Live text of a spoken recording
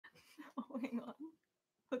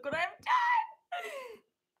Look what I've done.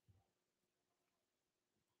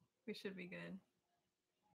 We should be good.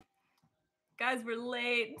 Guys, we're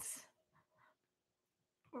late.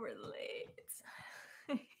 We're late.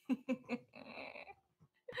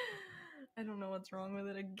 I don't know what's wrong with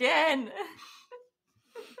it again.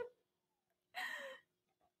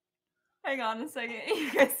 Hang on a second,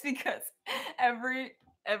 you guys, because every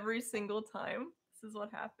single time this is what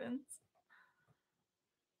happens.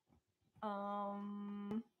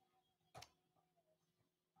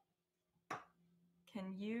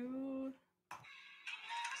 Can you?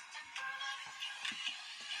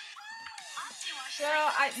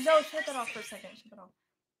 No, shut that off for a second. Shut that off.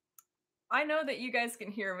 I know that you guys can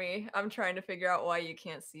hear me. I'm trying to figure out why you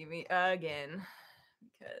can't see me again,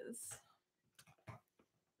 because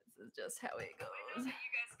this is just how it goes. I know that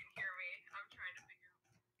you guys can hear me. I'm trying to figure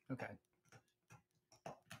out. Okay.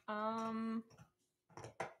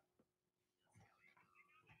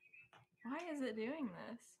 Why is it doing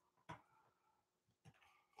this?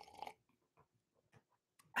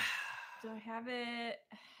 Do I have it?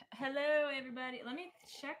 Hello, everybody. Let me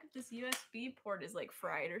check if this USB port is like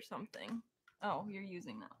fried or something. Oh, you're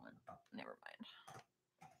using that one. Never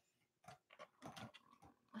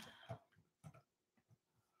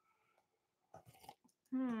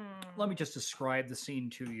mind. Let me just describe the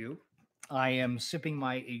scene to you. I am sipping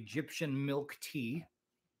my Egyptian milk tea,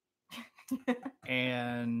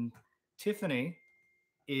 and Tiffany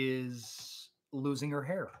is losing her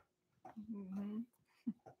hair. Mm-hmm.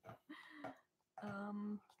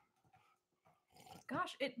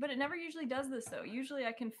 Gosh, but it never usually does this though. Usually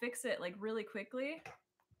I can fix it like really quickly.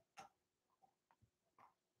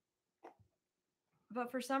 But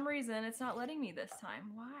for some reason it's not letting me this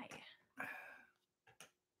time. Why?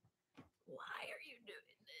 Why are you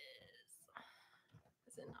doing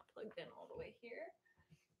this? Is it not plugged in all the way here?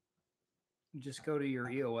 Just go to your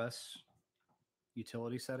EOS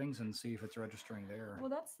utility settings and see if it's registering there. Well,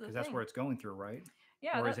 that's the thing. Because that's where it's going through, right?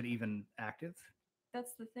 Yeah. Or is it even active?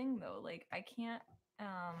 That's the thing though. Like I can't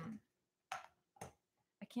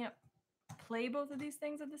play both of these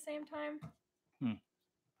things at the same time.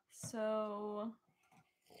 So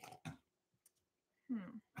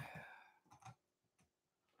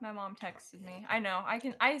my mom texted me. I know.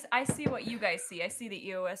 I see what you guys see. I see the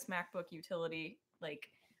EOS MacBook utility. Like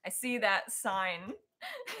I see that sign.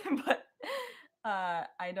 But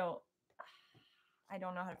I don't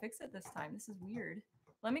know how to fix it this time. This is weird.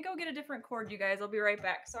 Let me go get a different cord, you guys. I'll be right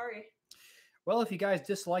back. Sorry. Well, if you guys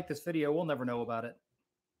dislike this video, we'll never know about it.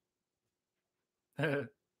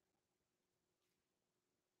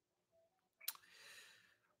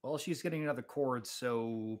 Well, she's getting another cord,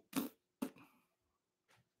 so...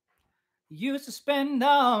 Used to spend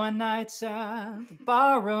all my nights at the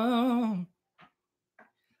barroom.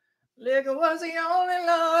 Liquor was the only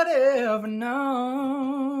Lord ever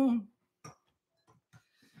known.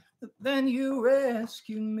 But then you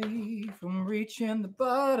rescued me from reaching the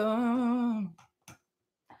bottom.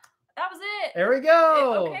 That was it. There we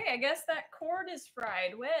go. Okay, I guess that cord is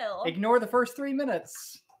fried. Well, ignore the first 3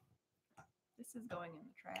 minutes. This is going in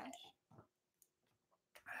the trash.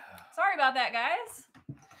 Sorry about that, guys.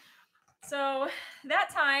 So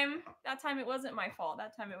that time it wasn't my fault.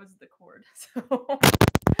 That time it was the cord. So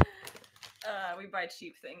we buy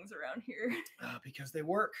cheap things around here. Because they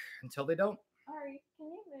work until they don't. Ari, can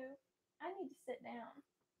you move? I need to sit down.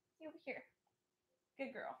 Over here.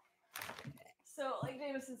 Good girl. So, like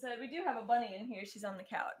Jameson said, we do have a bunny in here. She's on the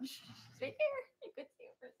couch. She's right there. You could see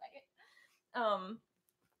her for a second.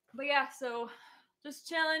 But yeah, so just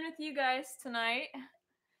chilling with you guys tonight.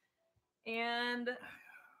 And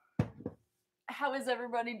how is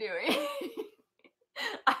everybody doing?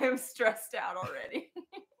 I am stressed out already.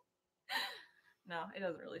 No, it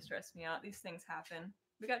doesn't really stress me out. These things happen.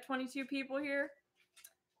 We got 22 people here.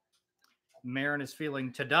 Marin is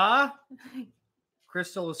feeling ta-da.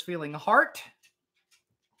 Crystal is feeling heart.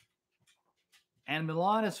 And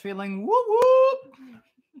Milan is feeling whoop-whoop.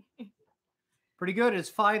 Pretty good. It's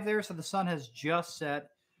 5 there, so the sun has just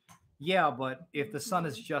set. Yeah, but if the sun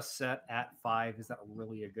is just set at 5, is that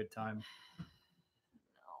really a good time?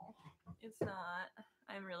 No, it's not.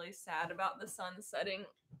 I'm really sad about the sun setting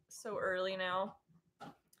so early now.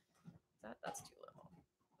 That's too little.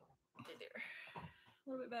 Right there. A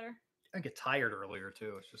little bit better. I get tired earlier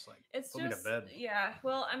too. It's just like put me to bed. Yeah.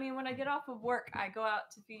 Well, I mean, when I get off of work, I go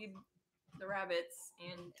out to feed the rabbits,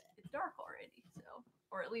 and it's dark already. So,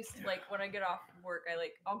 or at least like when I get off of work,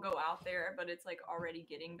 I'll go out there, but it's like already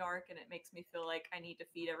getting dark, and it makes me feel like I need to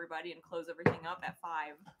feed everybody and close everything up at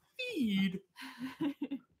 5. Feed.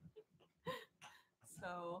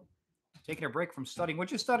 So, taking a break from studying.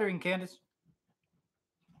 What you studying, Candace?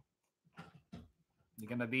 You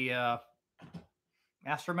gonna be a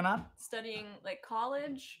astronaut? Studying like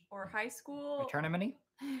college or high A school. tournament?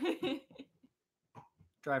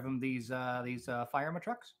 Driving these fireman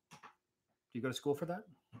trucks? Do you go to school for that?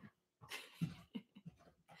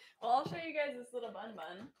 Well, I'll show you guys this little bun.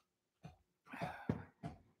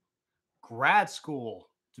 Grad school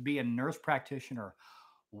to be a nurse practitioner.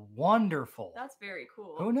 Wonderful. That's very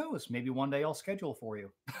cool. Who knows? Maybe one day I'll schedule for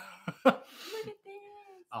you. Look at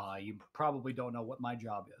this. You probably don't know what my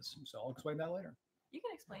job is, so I'll explain that later. You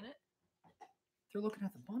can explain it. They're looking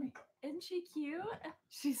at the bunny. Isn't she cute?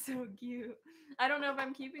 She's so cute. I don't know if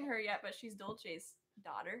I'm keeping her yet, but she's Dolce's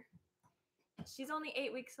daughter. She's only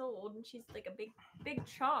 8 weeks old, and she's like a big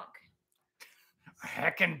chunk. A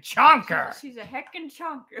heckin' chonker. She's a heckin'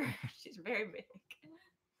 chonker. She's very big.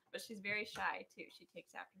 But she's very shy, too. She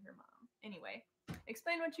takes after her mom. Anyway,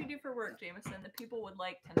 explain what you do for work, Jameson. The people would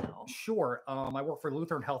like to know. Sure. I work for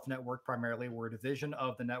Lutheran Health Network primarily. We're a division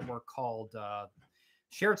of the network called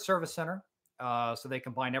Shared Service Center. So they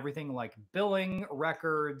combine everything like billing,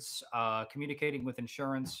 records, communicating with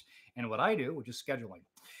insurance, and what I do, which is scheduling.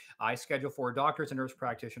 I schedule for doctors and nurse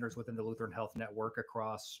practitioners within the Lutheran Health Network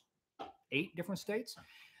across 8 different states.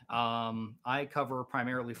 I cover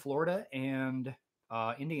primarily Florida and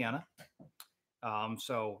Indiana.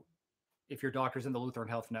 So if your doctor's in the Lutheran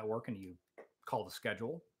Health Network and you call the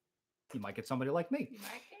schedule, you might get somebody like me. You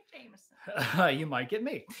might get Jameson. You might get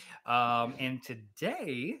me. And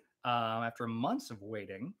today, after months of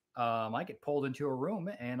waiting, I get pulled into a room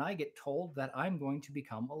and I get told that I'm going to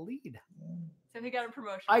become a lead. So he got a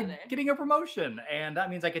promotion I'm today. getting a promotion, and that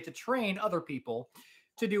means I get to train other people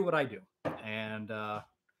to do what I do. And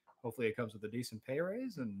hopefully it comes with a decent pay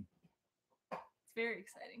raise, and It's very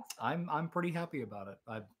exciting. I'm pretty happy about it.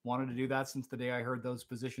 I've wanted to do that since the day I heard those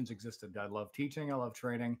positions existed. I love teaching. I love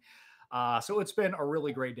training. So it's been a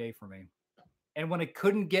really great day for me. And when it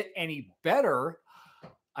couldn't get any better,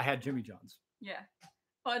 I had Jimmy John's. Yeah.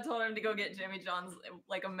 Well, I told him to go get Jimmy John's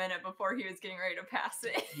like a minute before he was getting ready to pass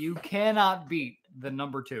it. You cannot beat the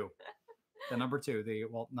number 2. The number 2.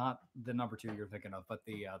 Well, not the number 2 you're thinking of, but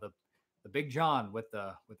the Big John with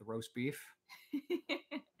the roast beef.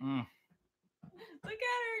 Look at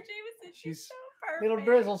her, Jameson. She's so perfect. Little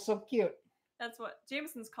Drizzle, so cute. That's what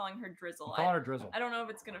Jameson's calling her Drizzle. I'm calling her Drizzle. I don't know if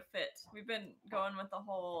it's gonna fit. We've been going with the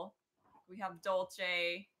whole. We have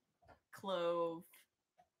Dolce, clove,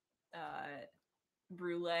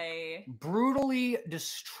 brulee. Brutally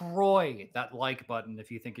destroy that like button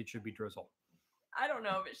if you think it should be Drizzle. I don't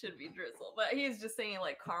know if it should be Drizzle, but he's just saying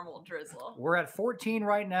like caramel drizzle. We're at 14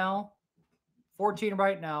 right now. 14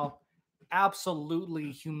 right now. Absolutely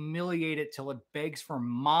humiliate it till it begs for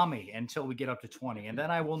mommy until we get up to 20. And then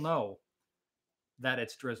I will know that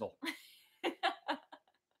it's Drizzle.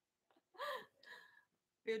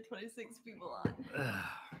 We had 26 people on.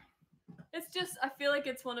 It's just, I feel like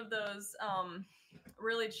it's one of those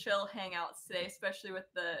really chill hangouts today, especially with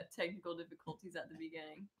the technical difficulties at the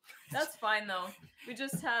beginning. That's fine though. We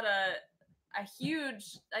just had I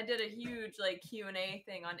did a huge like Q&A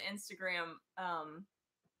thing on Instagram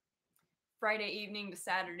Friday evening to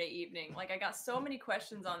Saturday evening. Like I got so many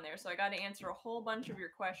questions on there, so I got to answer a whole bunch of your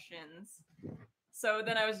questions. So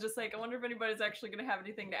then I was just like, I wonder if anybody's actually going to have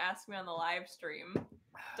anything to ask me on the live stream.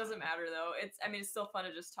 Doesn't matter though. It's still fun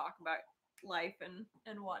to just talk about life and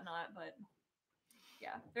whatnot, but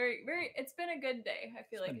yeah, very, very, it's been a good day. I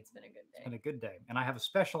feel like it's been a good day. It's been a good day. And I have a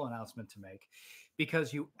special announcement to make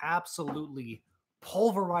because you absolutely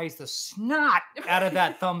pulverized the snot out of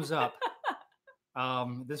that thumbs up.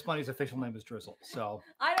 This bunny's official name is Drizzle. So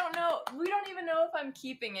I don't know. We don't even know if I'm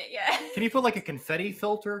keeping it yet. Can you put like a confetti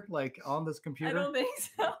filter like on this computer? I don't think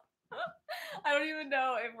so. I don't even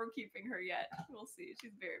know if we're keeping her yet. We'll see.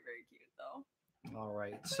 She's very, very cute though. All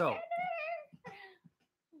right.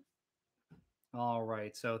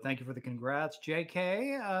 So thank you for the congrats,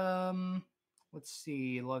 JK. Let's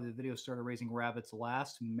see. Love the video started raising rabbits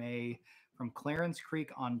last May from Clarence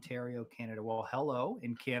Creek, Ontario, Canada. Well, hello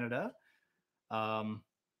in Canada. I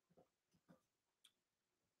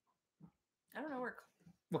don't know where.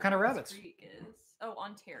 What kind of rabbits? Creek is. Oh,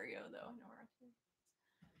 Ontario though. I know where.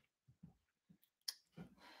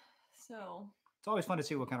 So. It's always fun to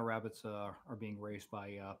see what kind of rabbits are being raised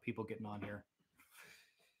by people getting on here.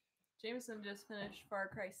 Jameson just finished Far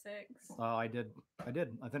Cry 6. I did.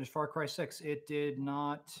 I finished Far Cry 6. It did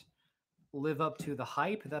not live up to the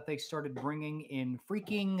hype that they started bringing in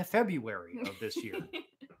freaking February of this year.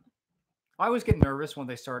 I always get nervous when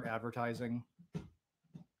they start advertising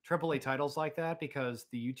AAA titles like that because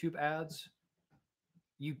the YouTube ads,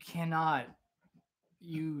 you can't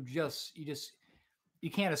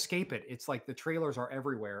escape it. It's like the trailers are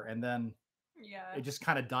everywhere, and then Yeah. It just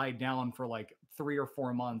kind of died down for like 3 or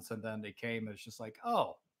 4 months, and then they came. It's just like,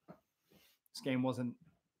 oh, this game wasn't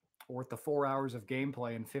worth the 4 hours of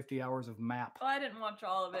gameplay and 50 hours of map. Well, I didn't watch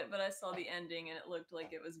all of it, but I saw the ending and it looked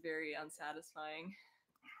like it was very unsatisfying.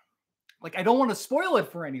 Like, I don't want to spoil it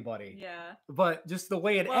for anybody. Yeah. But just the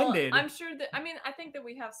way it Well, ended. I'm sure that, I mean, I think that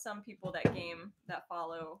we have some people that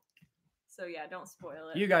follow. So yeah, don't spoil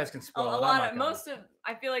it. You guys can spoil it.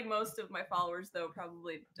 I feel like most of my followers though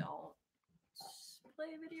probably don't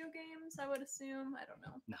play video games, I would assume. I don't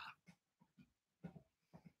know. Nah.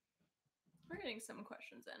 We're getting some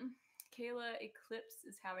questions in. Kayla Eclipse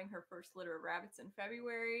is having her first litter of rabbits in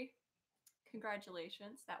February.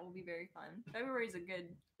 Congratulations. That will be very fun. February is a good...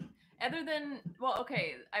 Other than... Well,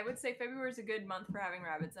 okay, I would say February is a good month for having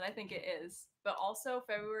rabbits, and I think it is. But also,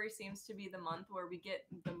 February seems to be the month where we get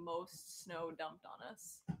the most snow dumped on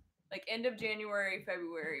us. Like, end of January,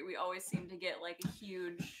 February, we always seem to get, like, a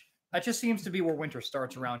huge... That just seems to be where winter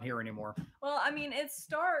starts around here anymore. Well, I mean, it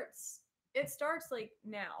starts like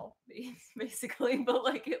now, basically, but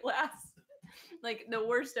like it lasts. Like the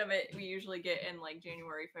worst of it, we usually get in like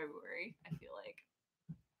January, February. I feel like.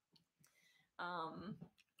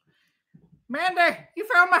 Mandy, you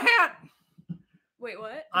found my hat. Wait,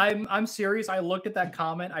 what? I'm serious. I looked at that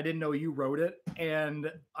comment. I didn't know you wrote it, and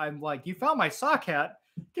I'm like, you found my sock hat.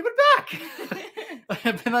 Give it back.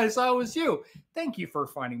 And then I saw it was you. Thank you for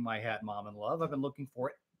finding my hat, Mom and Love. I've been looking for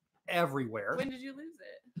it everywhere. When did you lose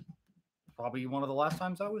it? Probably one of the last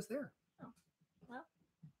times I was there. Oh, well.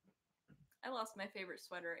 I lost my favorite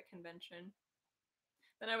sweater at convention.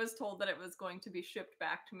 Then I was told that it was going to be shipped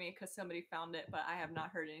back to me because somebody found it, but I have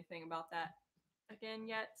not heard anything about that again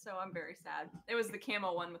yet, so I'm very sad. It was the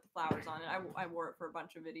camo one with the flowers on it. I wore it for a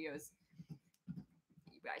bunch of videos.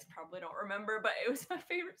 You guys probably don't remember, but it was my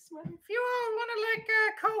favorite sweater. If you all want to like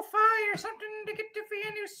Ko-Fi or something to get the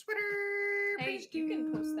new sweater, hey, please you do.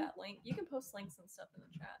 can post that link. You can post links and stuff in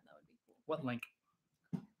the chat. That would be cool. What link?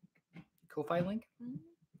 Ko-Fi link? Mm-hmm.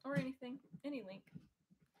 Or anything. Any link.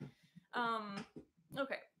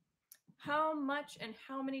 Okay. How much and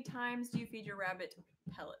how many times do you feed your rabbit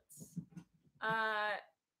pellets?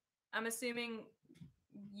 I'm assuming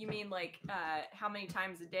you mean like how many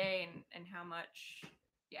times a day and how much.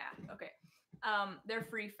 Yeah, okay. They're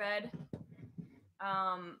free fed.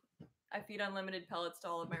 I feed unlimited pellets to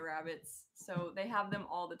all of my rabbits, so they have them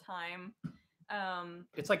all the time.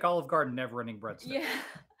 It's like Olive Garden never-ending breadsticks. Yeah.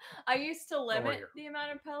 I used to limit the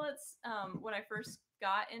amount of pellets when I first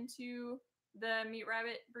got into the meat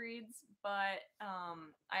rabbit breeds, but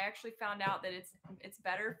I actually found out that it's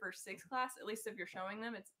better for 6th class, at least if you're showing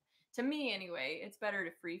them. It's, to me anyway, it's better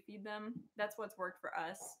to free feed them. That's what's worked for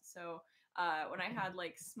us. So when I had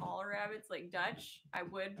like smaller rabbits like Dutch, I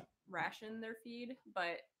would ration their feed,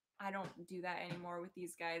 but I don't do that anymore with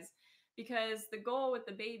these guys. Because the goal with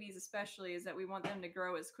the babies especially is that we want them to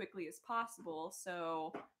grow as quickly as possible.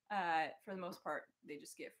 So for the most part, they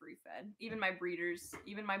just get free fed. Even my breeders,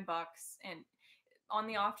 even my bucks, and on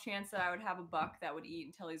the off chance that I would have a buck that would eat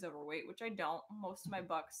until he's overweight, which I don't. Most of my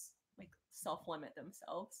bucks like self-limit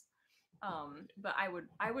themselves. But I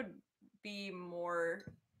would be more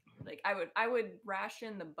like I would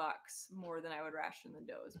ration the bucks more than I would ration the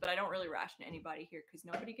does. But I don't really ration anybody here because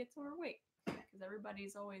nobody gets overweight. Because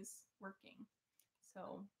everybody's always working.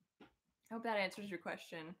 So I hope that answers your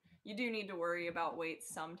question. You do need to worry about weight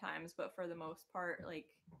sometimes, but for the most part, like,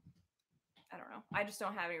 I don't know. I just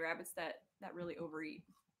don't have any rabbits that really overeat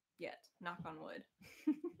yet. Knock on wood.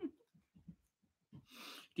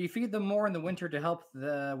 Do you feed them more in the winter to help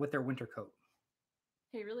with their winter coat?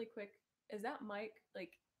 Hey, really quick. Is that mic,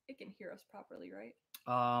 like, it can hear us properly, right?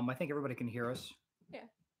 I think everybody can hear us. Yeah.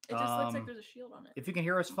 It just looks like there's a shield on it. If you can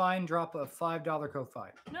hear us fine, drop a $5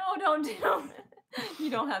 Ko-Fi. No, don't do You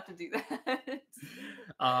don't have to do that.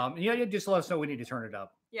 Yeah, just let us know we need to turn it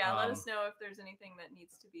up. Yeah, let us know if there's anything that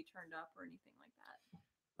needs to be turned up or anything like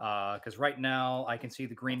that. Because right now I can see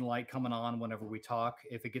the green light coming on whenever we talk.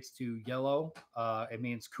 If it gets to yellow, it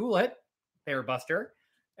means cool it, Air Buster.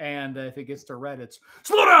 And if it gets to red, it's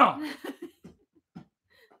slow down.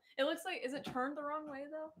 It looks like, is it turned the wrong way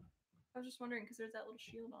though? I was just wondering because there's that little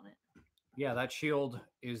shield on it. Yeah, that shield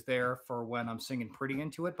is there for when I'm singing pretty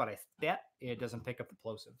into it, but I bet it doesn't pick up the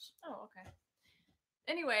plosives. Oh, okay.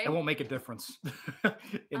 Anyway. It won't make a difference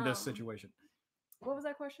in this situation. What was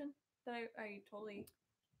that question that I totally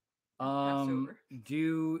passed over?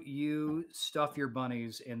 Do you stuff your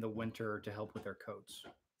bunnies in the winter to help with their coats?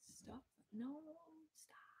 Stuff? No,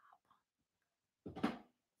 stop.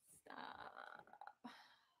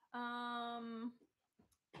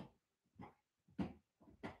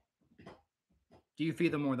 Do you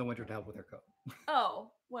feed them more in the winter to help with their coat?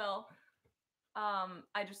 Oh, well,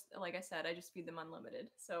 I just, like I said, I just feed them unlimited.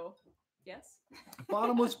 So, yes.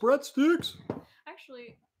 Bottomless breadsticks.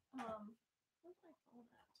 Actually, what did I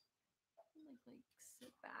call that? Like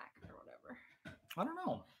sit back or whatever. I don't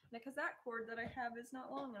know. Because that cord that I have is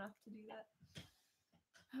not long enough to do that.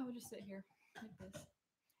 I will just sit here like this.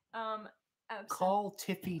 Call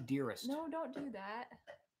Tiffy dearest. No, don't do that.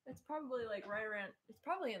 It's probably like right around. It's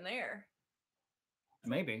probably in there.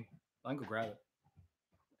 Maybe. I can go grab it.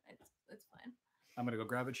 It's fine. I'm gonna go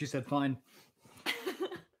grab it. She said fine.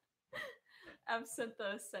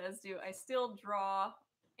 Absintha says, do I still draw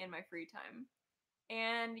in my free time?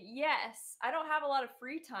 And yes, I don't have a lot of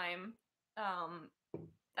free time.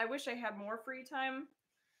 I wish I had more free time,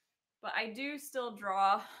 but I do still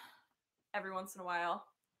draw every once in a while.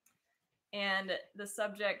 And the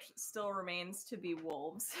subject still remains to be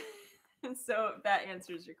wolves. So that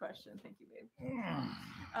answers your question. Thank you, babe.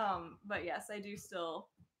 But yes, I do still.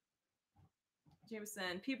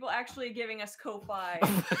 Jameson, people actually giving us Ko-Fi.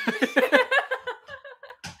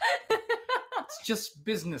 It's just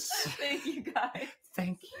business. Thank you, guys.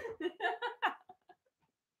 Thank you.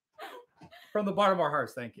 From the bottom of our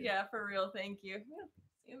hearts, thank you. Yeah, for real, thank you.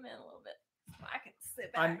 Zoom in a little bit. I can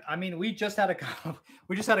sit back. I mean, we just had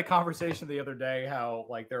a conversation the other day how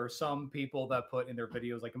like there are some people that put in their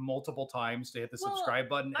videos like multiple times to hit the subscribe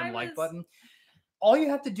button and like button. All you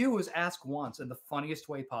have to do is ask once in the funniest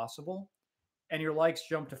way possible, and your likes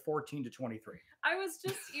jump to 14 to 23. I was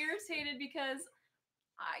just irritated because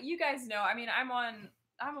you guys know, I mean, I'm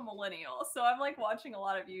a millennial, so I'm like watching a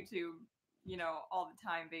lot of YouTube, you know, all the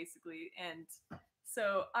time basically. And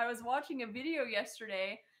so I was watching a video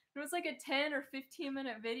yesterday. It was like a 10 or 15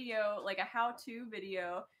 minute video, like a how-to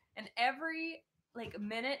video, and every like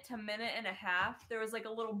minute to minute and a half there was like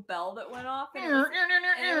a little bell that went off, and it was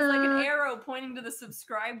like an arrow pointing to the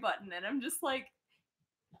subscribe button, and I'm just like,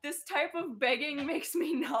 this type of begging makes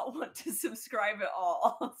me not want to subscribe at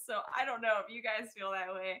all. So I don't know if you guys feel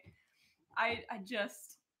that way.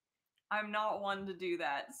 I'm not one to do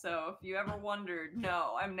that. So if you ever wondered,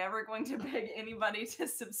 no, I'm never going to beg anybody to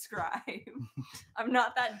subscribe. I'm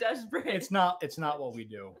not that desperate. It's not what we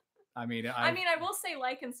do. I mean, I will say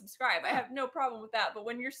like and subscribe. I have no problem with that. But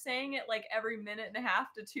when you're saying it like every minute and a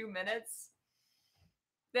half to 2 minutes,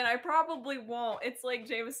 then I probably won't. It's like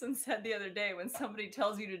Jameson said the other day, when somebody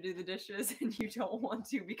tells you to do the dishes and you don't want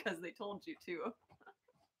to because they told you to.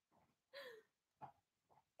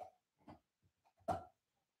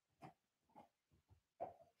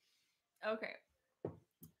 Okay.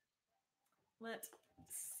 Let's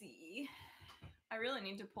see. I really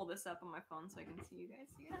need to pull this up on my phone so I can see you guys.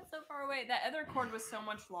 You're not so far away. That other cord was so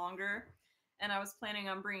much longer, and I was planning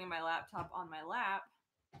on bringing my laptop on my lap.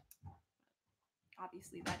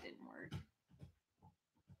 Obviously, that didn't work.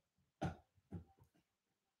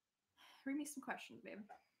 Read me some questions, babe.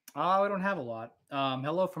 Oh, I don't have a lot.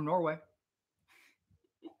 Hello from Norway.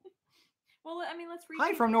 Well, I mean, let's read.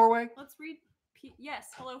 Hi from Norway. Let's read. Yes,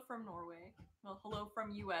 hello from Norway. Well, hello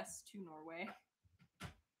from US to Norway.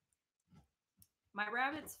 My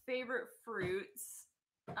rabbit's favorite fruits.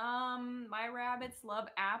 My rabbits love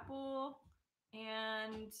apple,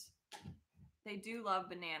 and they do love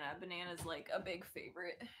banana. Banana's like a big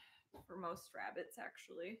favorite for most rabbits,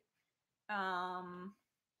 actually. I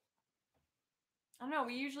don't know.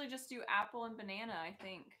 We usually just do apple and banana, I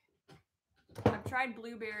think. I've tried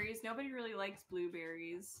blueberries. Nobody really likes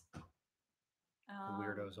blueberries.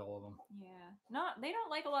 Weirdos, all of them. Yeah. They don't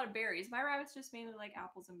like a lot of berries. My rabbits just mainly like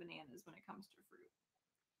apples and bananas when it comes to fruit.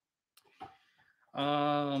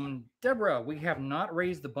 Deborah, we have not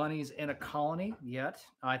raised the bunnies in a colony yet.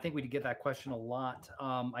 I think we did get that question a lot.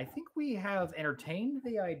 I think we have entertained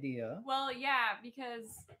the idea. Well, yeah,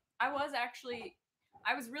 because I was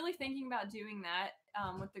really thinking about doing that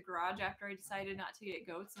with the garage after I decided not to get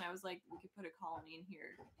goats, and I was like, we could put a colony in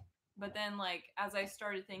here. But then, like, as I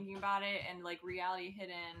started thinking about it and like reality hit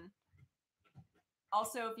in.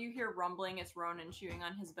 Also, if you hear rumbling, it's Ronan chewing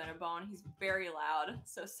on his Benebone. He's very loud,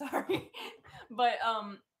 so sorry. But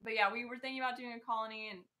yeah, we were thinking about doing a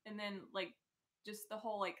colony, and then like just the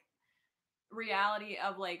whole like reality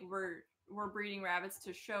of like we're breeding rabbits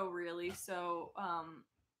to show, really. So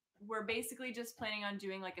we're basically just planning on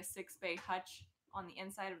doing like a 6-bay hutch on the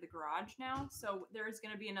inside of the garage now. So there's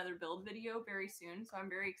going to be another build video very soon. So I'm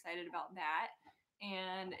very excited about that.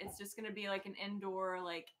 And it's just going to be like an indoor,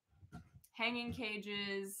 like hanging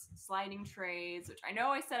cages, sliding trays, which I know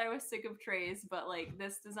I said I was sick of trays, but like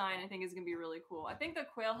this design I think is going to be really cool. I think the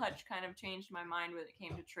quail hutch kind of changed my mind when it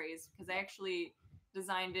came to trays, because I actually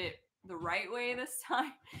designed it the right way this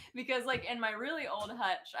time. Because like in my really old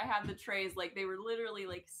hutch, I had the trays, like they were literally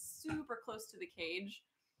like super close to the cage.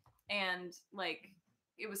 and like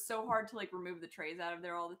it was so hard to like remove the trays out of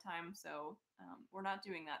there all the time. So we're not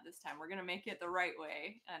doing that this time. We're gonna make it the right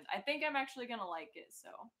way, and I think I'm actually gonna like it. So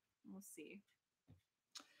we'll see.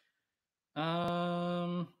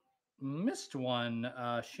 Missed one.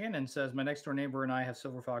 Shannon says, my next door neighbor and I have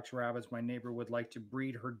silver fox rabbits. My neighbor would like to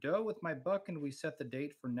breed her doe with my buck, and we set the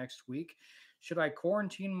date for next week. Should I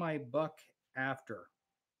quarantine my buck after?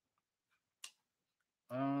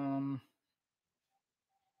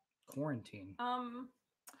 Quarantine.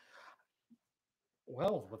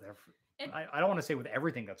 Well, whatever. I don't want to say with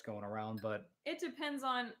everything that's going around, but it depends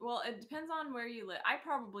on, well, it depends on where you live. I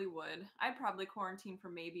probably would. I'd probably quarantine for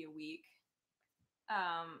maybe a week.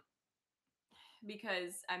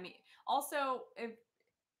 Because I mean, also, if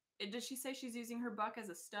did she say she's using her buck as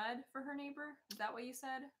a stud for her neighbor? Is that what you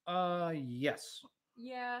said? Yes.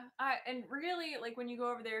 Yeah, and really, like when you go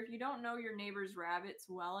over there, if you don't know your neighbor's rabbits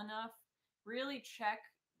well enough, really check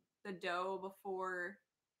the doe before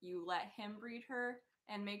you let him breed her,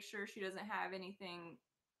 and make sure she doesn't have anything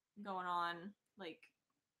going on, like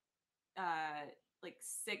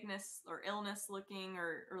sickness or illness looking,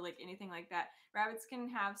 or like anything like that. Rabbits can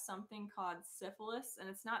have something called syphilis, and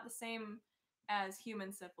it's not the same as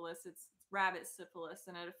human syphilis. It's rabbit syphilis,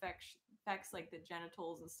 and it affects like the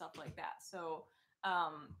genitals and stuff like that. So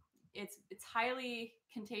it's highly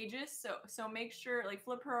contagious. So make sure, like,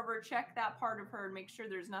 flip her over, check that part of her, and make sure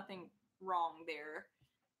there's nothing wrong there.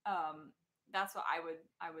 That's what I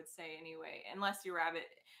would say anyway. Unless your rabbit,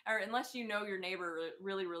 or unless you know your neighbor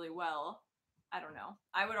really really well, I don't know.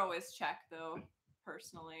 I would always check though,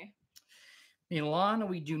 personally. Milan,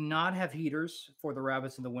 we do not have heaters for the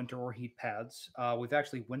rabbits in the winter or heat pads. We've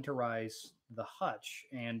actually winterized the hutch,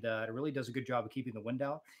 and it really does a good job of keeping the wind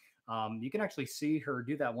out. You can actually see her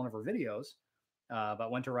do that in one of her videos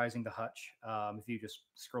about winterizing the hutch. If you just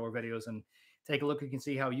scroll her videos and take a look, you can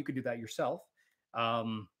see how you could do that yourself.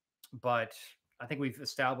 But I think we've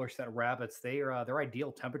established that rabbits, their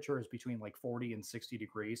ideal temperature is between like 40 and 60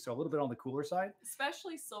 degrees, so a little bit on the cooler side.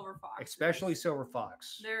 Especially silver fox. Especially silver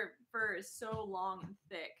fox. Their fur is so long and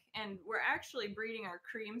thick, and we're actually breeding our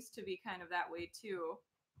creams to be kind of that way too.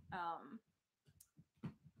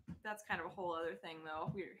 That's kind of a whole other thing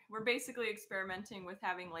though. We're basically experimenting with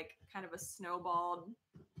having like kind of a snowballed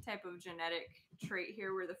type of genetic trait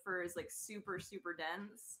here, where the fur is like super super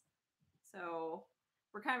dense. So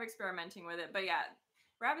we're kind of experimenting with it. But yeah,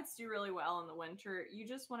 rabbits do really well in the winter. You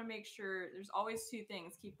just want to make sure there's always two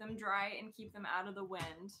things: keep them dry and keep them out of the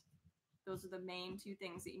wind. Those are the main two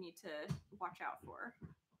things that you need to watch out for.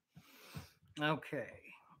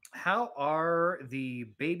 Okay. How are the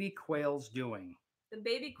baby quails doing? The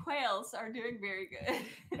baby quails are doing very good.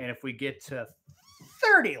 And if we get to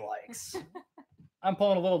 30 likes, I'm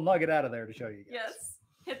pulling a little nugget out of there to show you guys. Yes.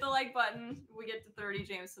 Hit the like button. We get to 30,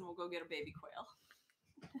 Jameson will go get a baby quail.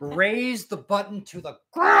 Raise the button to the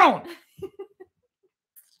ground.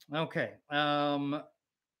 Okay.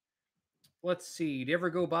 Let's see. Do you ever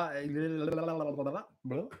go by?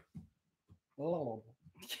 Do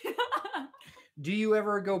you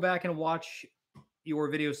ever go back and watch your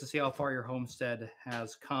videos to see how far your homestead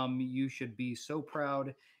has come? You should be so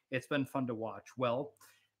proud. It's been fun to watch. Well,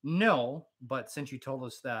 no, but since you told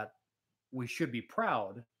us that we should be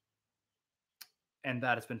proud and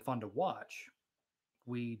that it's been fun to watch,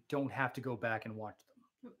 we don't have to go back and watch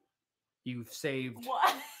them. You've saved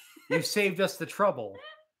us the trouble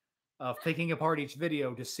of picking apart each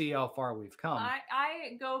video to see how far we've come.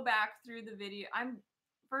 I go back through the video.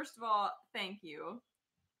 First of all, thank you,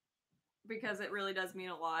 because it really does mean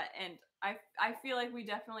a lot, and I feel like we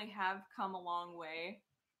definitely have come a long way.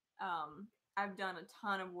 I've done a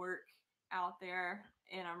ton of work out there,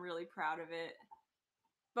 and I'm really proud of it.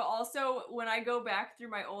 But also, when I go back through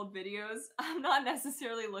my old videos, I'm not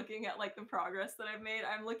necessarily looking at like the progress that I've made.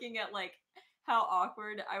 I'm looking at like how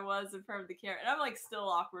awkward I was in front of the camera. And I'm like still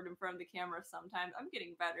awkward in front of the camera sometimes. I'm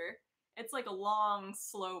getting better. It's like a long,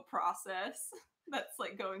 slow process that's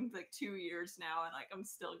like going like 2 years now, and like I'm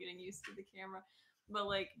still getting used to the camera. But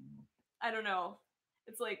like, I don't know.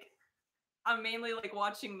 It's like I'm mainly like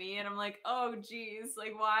watching me, and I'm like, oh geez,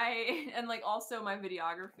 like why? And like also my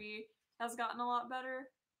videography has gotten a lot better.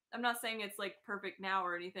 I'm not saying it's like perfect now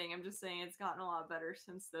or anything. I'm just saying it's gotten a lot better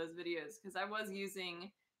since those videos, because I was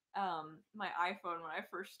using my iPhone when I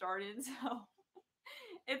first started. So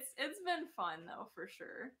it's been fun though, for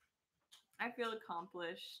sure. I feel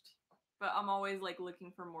accomplished, but I'm always like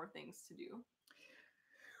looking for more things to do.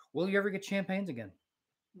 Will you ever get champagnes again?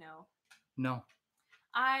 No.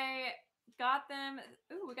 I got them.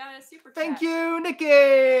 Ooh, we got a super chat. Thank you, Nikki.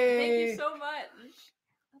 Thank you so much.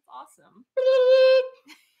 That's awesome.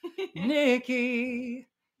 Nikki.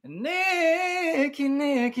 Nikki,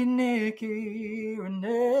 Nikki, Nikki,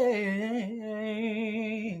 Renee.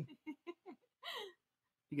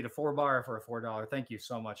 You get a 4-bar for a $4. Thank you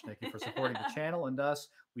so much, Nikki, for supporting the channel and us.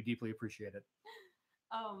 We deeply appreciate it.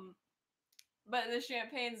 But the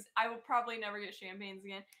champagnes, I will probably never get champagnes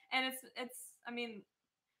again. And it's. I mean,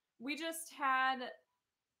 we had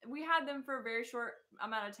them for a very short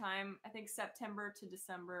amount of time. I think September to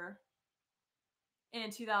December in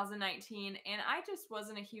 2019, and I just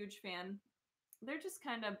wasn't a huge fan. They're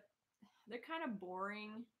kind of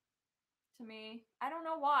boring to me. I don't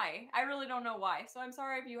know why. I really don't know why. So I'm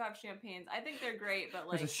sorry if you have champagnes. I think they're great, but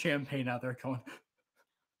like there's a champagne out there going.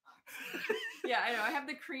 Yeah, I know. I have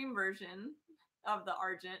the cream version of the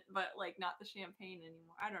Argent, but like not the champagne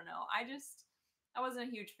anymore. I don't know. I wasn't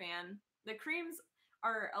a huge fan. The creams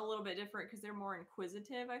are a little bit different because they're more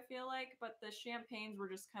inquisitive, I feel like, but the champagnes were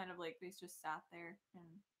just kind of like they just sat there and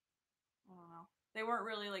I don't know. They weren't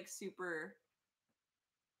really like super.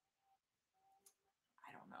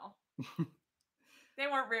 I don't know. They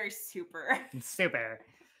weren't very super. Super.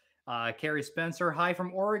 Carrie Spencer, hi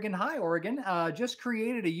from Oregon. Hi, Oregon. Just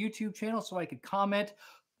created a YouTube channel so I could comment,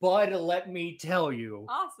 but let me tell you,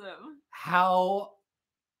 Awesome. how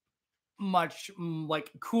much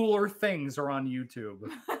like cooler things are on YouTube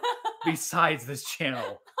besides this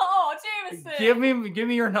channel. Oh, Jameson! Give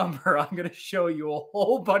me your number. I'm gonna show you a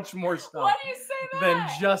whole bunch more stuff. Why do you say that? Than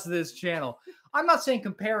just this channel. I'm not saying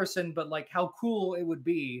comparison, but like how cool it would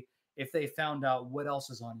be if they found out what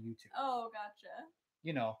else is on YouTube. Oh, gotcha.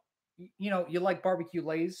 You know, you like barbecue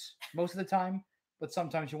lays most of the time, but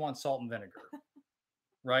sometimes you want salt and vinegar,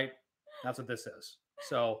 right? That's what this is.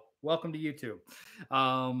 So welcome to YouTube.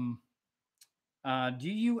 Do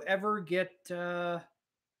you ever get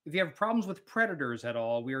if you have problems with predators at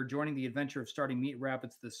all? We are joining the adventure of starting meat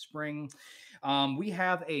rabbits this spring. We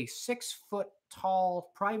have a 6-foot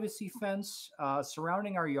tall privacy fence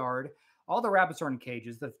surrounding our yard. All the rabbits are in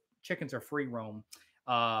cages. The chickens are free roam.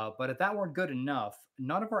 But if that weren't good enough,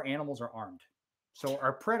 none of our animals are armed. So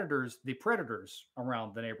our predators, the predators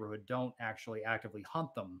around the neighborhood, don't actually actively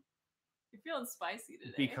hunt them. You're feeling spicy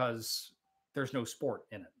today. Because there's no sport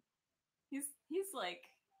in it. He's like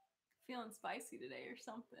feeling spicy today or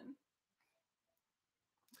something.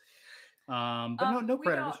 But no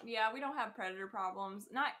predators. We don't have predator problems.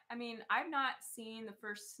 I've not seen the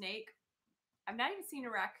first snake. I've not even seen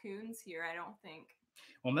raccoons here, I don't think.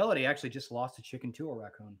 Well, Melody actually just lost a chicken to a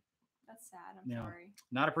raccoon. That's sad. I'm sorry.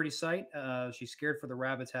 Not a pretty sight. She's scared for the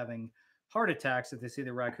rabbits having heart attacks if they see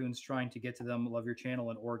the raccoons trying to get to them. Love your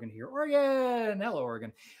channel in Oregon here. Oregon! Hello,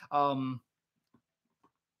 Oregon.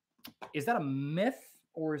 Is that a myth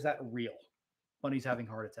or is that real? Bunnies having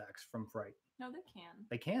heart attacks from fright. No, they can.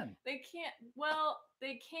 They can. They can't. Well,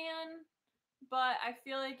 they can, but I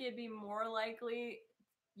feel like it'd be more likely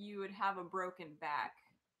you would have a broken back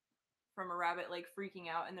from a rabbit like freaking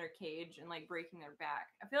out in their cage and like breaking their back.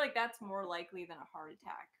 I feel like that's more likely than a heart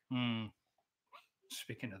attack.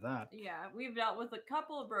 Speaking of that. Yeah, we've dealt with a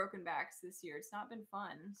couple of broken backs this year. It's not been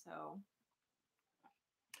fun, so.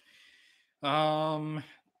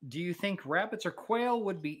 Do you think rabbits or quail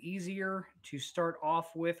would be easier to start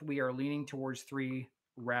off with? We are leaning towards 3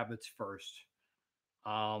 rabbits first.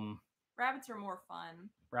 Rabbits are more fun.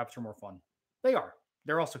 Rabbits are more fun. They are.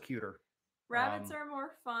 They're also cuter. Rabbits are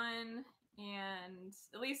more fun, and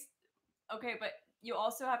at least, okay, but you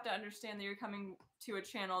also have to understand that you're coming to a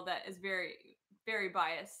channel that is very, very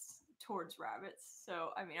biased towards rabbits. So,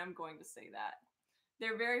 I mean, I'm going to say that.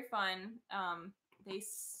 They're very fun. They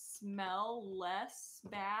smell less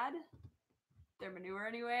bad. Their manure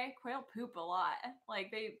anyway. Quail poop a lot.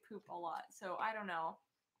 Like, they poop a lot. So, I don't know.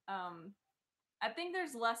 I think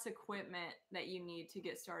there's less equipment that you need to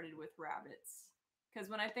get started with rabbits. Because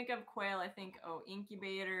when I think of quail, I think, oh,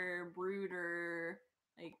 incubator, brooder,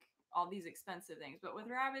 like all these expensive things. But with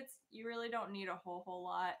rabbits, you really don't need a whole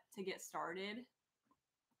lot to get started.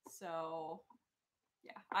 So,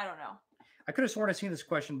 yeah, I don't know. I could have sworn I've seen this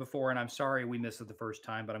question before, and I'm sorry we missed it the first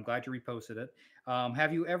time, but I'm glad you reposted it.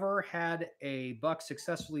 Have you ever had a buck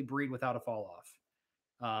successfully breed without a fall off?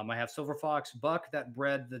 I have silver fox buck that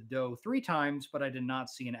bred the doe 3 times, but I did not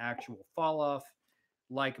see an actual fall off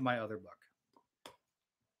like my other buck.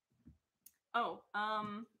 Oh,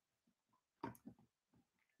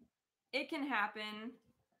 it can happen.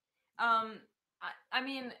 I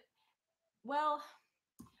mean, well,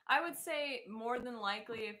 I would say more than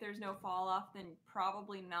likely if there's no fall off, then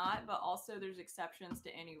probably not, but also there's exceptions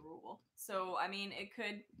to any rule. So, I mean, it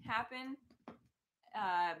could happen,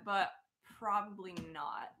 but probably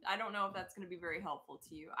not. I don't know if that's going to be very helpful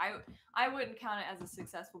to you. I wouldn't count it as a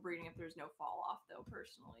successful breeding if there's no fall off, though,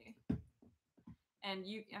 personally. And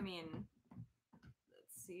I mean,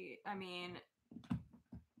 let's see. I mean,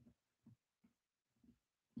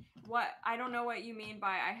 what I don't know what you mean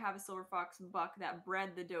by I have a silver fox buck that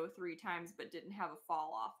bred the doe 3 times but didn't have a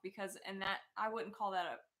fall off, because and that I wouldn't call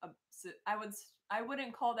that I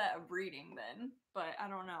wouldn't call that a breeding then, but I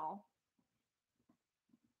don't know.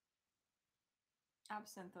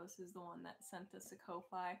 Absinthos is the one that sent us a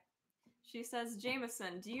Ko-Fi. She says,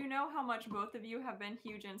 Jameson, do you know how much both of you have been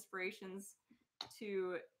huge inspirations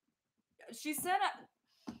to... She said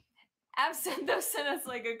Absinthos sent us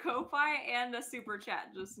like a Ko-Fi and a super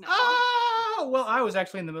chat just now. Oh, well, I was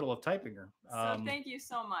actually in the middle of typing her. So thank you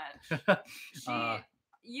so much.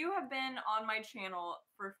 You have been on my channel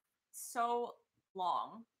for so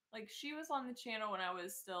long. Like, she was on the channel when I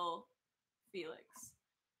was still Felix.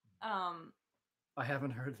 I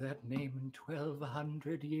haven't heard that name in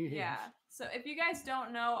 1,200 years. Yeah. So if you guys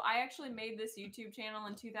don't know, I actually made this YouTube channel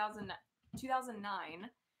in 2009,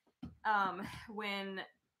 when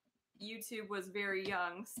YouTube was very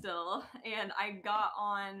young still, and I got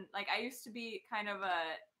on, like, I used to be kind of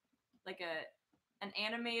an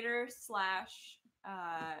animator slash,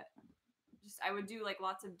 just, I would do like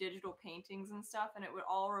lots of digital paintings and stuff, and it would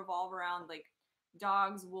all revolve around like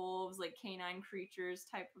dogs, wolves, like canine creatures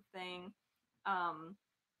type of thing.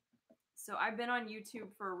 So I've been on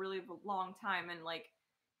YouTube for a really long time, and like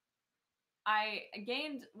I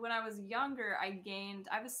gained, when I was younger, I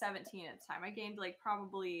was 17 at the time. I gained like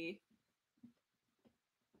probably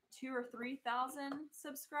 2,000 or 3,000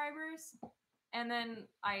 subscribers, and then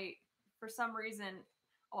for some reason,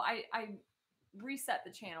 I reset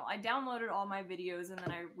the channel. I downloaded all my videos and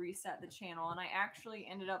then I reset the channel, and I actually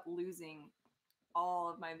ended up losing all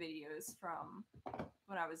of my videos from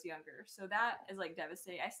when I was younger. So that is like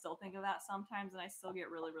devastating. I still think of that sometimes and I still get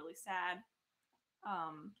really, really sad.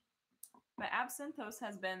 But Absinthos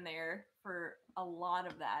has been there for a lot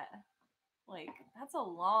of that. Like, that's a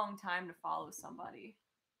long time to follow somebody.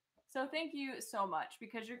 So thank you so much,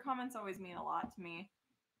 because your comments always mean a lot to me.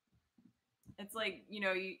 It's like, you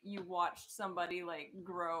know, you watched somebody like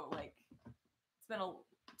grow, like it's been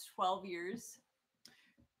 12 years.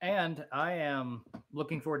 And I am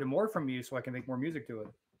looking forward to more from you so I can make more music to it.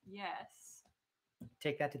 Yes.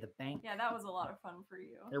 Take that to the bank. Yeah, that was a lot of fun for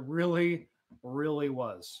you. It really, really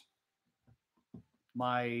was.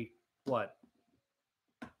 My, what?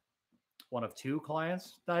 One of 2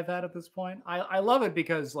 clients that I've had at this point. I love it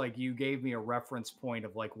because like you gave me a reference point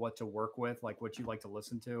of like what to work with, like what you like to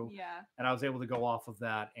listen to. Yeah. And I was able to go off of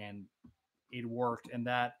that, and it worked. And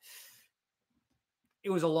that it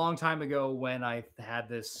was a long time ago when I had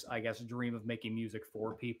this, I guess, dream of making music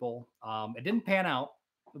for people. It didn't pan out,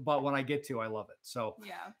 but when I get to, I love it. So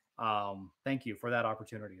yeah. Thank you for that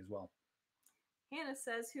opportunity as well. Hannah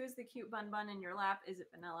says, who's the cute bun bun in your lap? Is it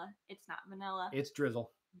Vanilla? It's not Vanilla. It's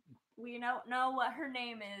Drizzle. We don't know what her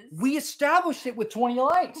name is. We established it with 20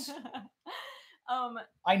 likes.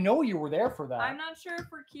 I know you were there for that. I'm not sure if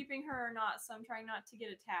we're keeping her or not, so I'm trying not to get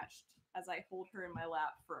attached as I hold her in my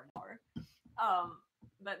lap for an hour.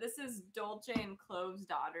 But this is Dolce and Clove's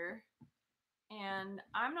daughter, and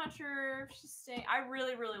I'm not sure if she's staying. I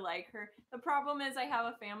really, really like her. The problem is I have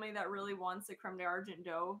a family that really wants a creme d'argent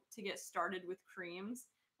doe to get started with creams,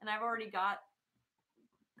 and I've already got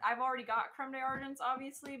creme d'argents,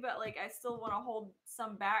 obviously, but like I still want to hold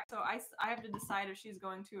some back. So I have to decide if she's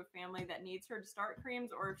going to a family that needs her to start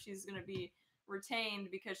creams, or if she's going to be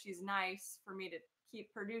retained because she's nice for me to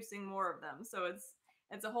keep producing more of them. So it's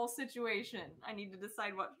a whole situation. I need to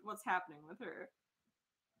decide what's happening with her.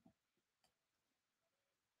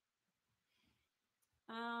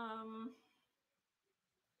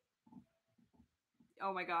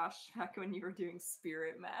 Oh my gosh, back when you were doing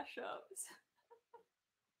spirit mashups.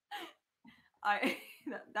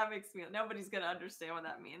 That makes me, nobody's gonna understand what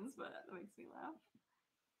that means, but that makes me laugh.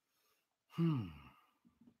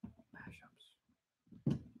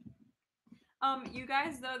 Mashups. You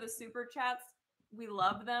guys, though, the super chats, we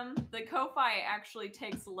love them. The Ko-Fi actually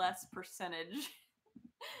takes less percentage,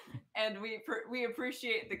 and we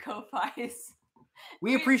appreciate the Ko-Fis.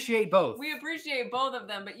 We appreciate both. We appreciate both of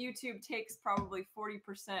them, but YouTube takes probably 40%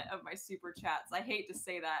 of my super chats. I hate to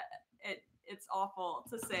say that. It's awful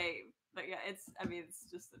to say, but yeah, it's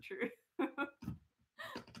just the truth.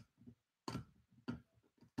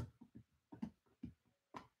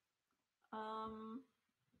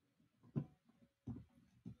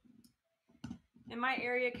 In my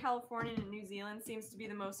area, California and New Zealand seems to be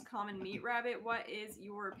the most common meat rabbit. What is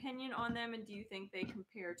your opinion on them, and do you think they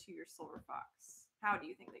compare to your silver fox? How do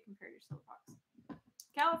you think they compare to your silver fox?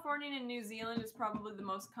 California and New Zealand is probably the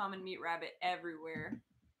most common meat rabbit everywhere.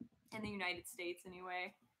 In the United States,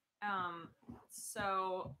 anyway.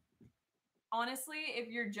 So honestly, if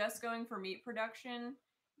you're just going for meat production,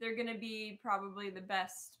 they're gonna be probably the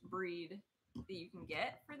best breed that you can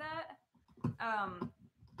get for that.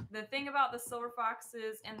 The thing about the silver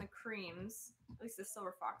foxes and the creams, at least the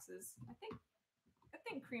silver foxes, I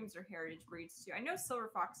think creams are heritage breeds too. I know silver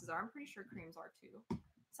foxes are. I'm pretty sure creams are too.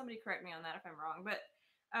 Somebody correct me on that if I'm wrong. But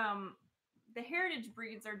the heritage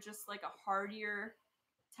breeds are just like a hardier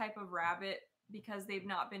type of rabbit because they've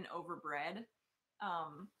not been overbred.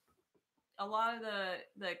 A lot of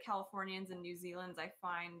the Californians and New Zealand's I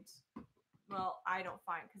find, well, I don't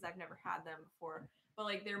find because I've never had them before, but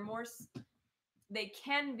like they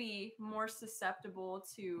can be more susceptible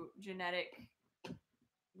to genetic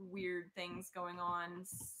weird things going on,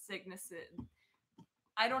 sicknesses.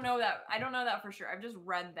 I don't know that for sure. I've just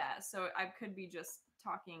read that, so I could be just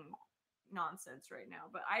talking nonsense right now.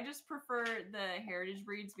 But I just prefer the heritage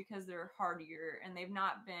breeds because they're hardier and they've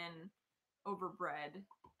not been overbred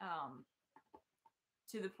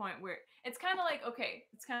to the point where it's kind of like, okay,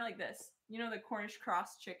 it's kind of like this. You know, the Cornish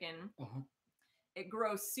cross chicken. Uh-huh. It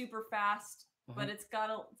grows super fast, Uh-huh. but it's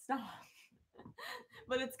not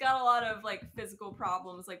but it's got a lot of like physical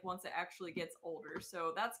problems like once it actually gets older.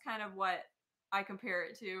 So that's kind of what I compare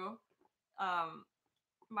it to.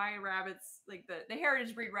 My rabbits, like the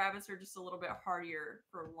heritage breed rabbits, are just a little bit hardier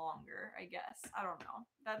for longer, I guess. I don't know.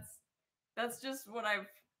 That's just what I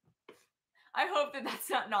hope that that's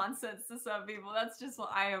not nonsense to some people. That's just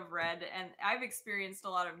what I have read, and I've experienced a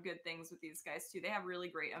lot of good things with these guys too. They have really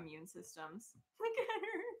great immune systems. Look at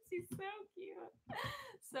her, she's so cute.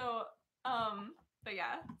 So, but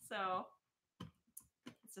yeah, so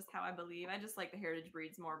it's just how I believe. I just like the heritage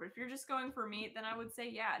breeds more. But if you're just going for meat, then I would say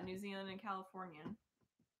yeah, New Zealand and Californian.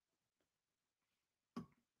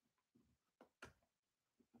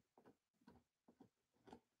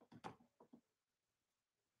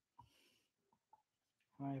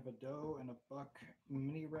 I have a doe and a buck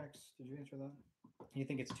mini Rex. Did you answer that? You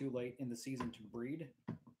think it's too late in the season to breed?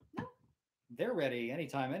 No. They're ready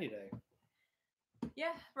anytime, any day.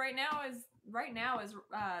 Yeah, right now is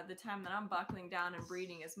the time that I'm buckling down and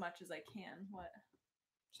breeding as much as I can. What?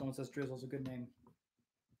 Someone says Drizzle's a good name.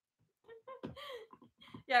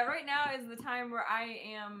 Yeah, right now is the time where I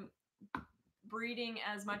am breeding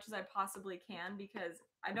as much as I possibly can because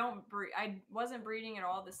I wasn't breeding at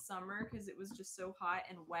all this summer because it was just so hot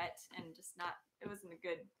and wet and just not, it wasn't a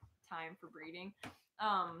good time for breeding.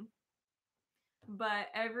 But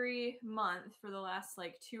every month for the last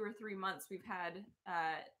like 2 or 3 months we've had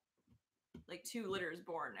like 2 litters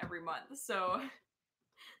born every month. So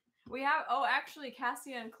we have, oh, actually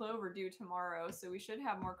Cassia and Clover due tomorrow, so we should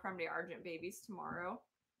have more Creme de Argent babies tomorrow.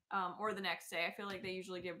 Or the next day. I feel like they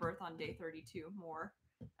usually give birth on day 32 more.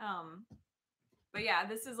 But yeah,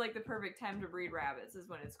 this is like the perfect time to breed rabbits is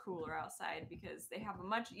when it's cooler outside because they have a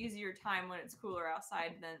much easier time when it's cooler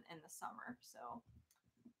outside than in the summer. So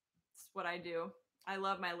it's what I do. I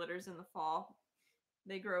love my litters in the fall.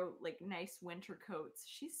 They grow like nice winter coats.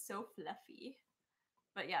 She's so fluffy.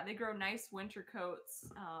 But yeah, they grow nice winter coats.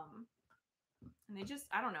 And they just,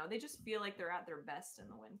 I don't know, they just feel like they're at their best in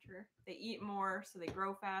the winter. They eat more, so they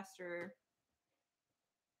grow faster.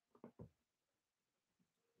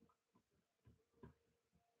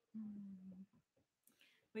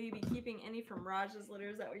 Will you be keeping any from Raj's litter?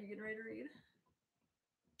 Is that what you're getting ready to read?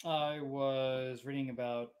 I was reading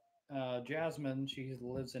about Jasmine. She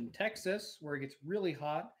lives in Texas where it gets really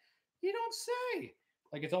hot. You don't say.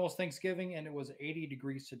 Like it's almost Thanksgiving and it was 80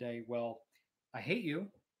 degrees today. Well, I hate you.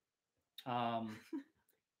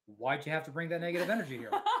 Why'd you have to bring that negative energy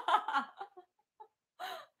here?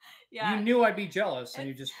 Yeah. You knew I'd be jealous and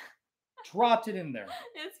you just dropped it in there.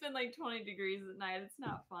 It's been like 20 degrees at night. It's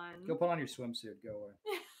not fun. Go put on your swimsuit. Go away.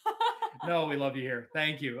 No, we love you here.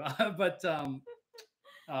 Thank you. But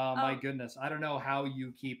my goodness, I don't know how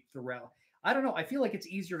you keep the I don't know. I feel like it's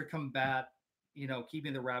easier to combat,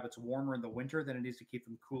 keeping the rabbits warmer in the winter than it is to keep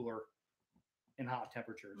them cooler in hot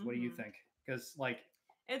temperatures. Mm-hmm. What do you think? Because like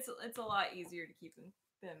it's a lot easier to keep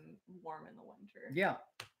them warm in the winter. Yeah,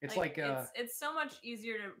 it's like it's so much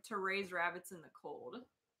easier to raise rabbits in the cold.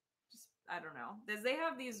 Just I don't know. They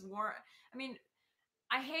have these warm. I mean,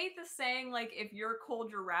 I hate the saying like if you're cold,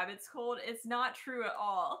 your rabbit's cold. It's not true at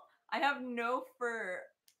all. I have no fur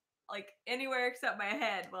like anywhere except my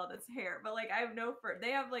head. Well, that's hair, but like I have no fur.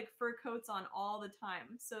 They have like fur coats on all the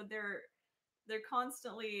time, so they're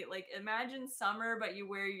constantly like imagine summer, but you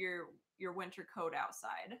wear your winter coat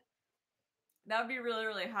outside. That would be really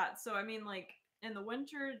really hot. So I mean, like in the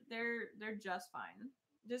winter, they're just fine.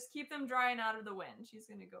 Just keep them dry and out of the wind. She's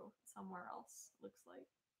gonna go somewhere else. Looks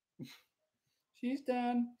like she's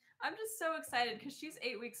done. I'm just so excited because she's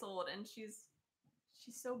 8 weeks old and she's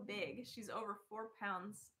so big. She's over 4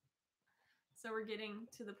 pounds. So we're getting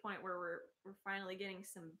to the point where we're finally getting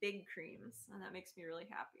some big creams, and that makes me really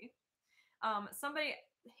happy.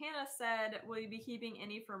 Hannah said, "Will you be keeping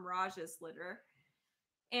any from Raj's litter?"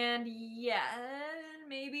 And yeah,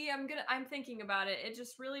 maybe I'm thinking about it. It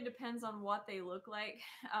just really depends on what they look like.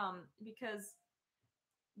 Because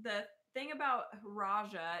the thing about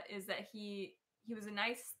Raja is that he was a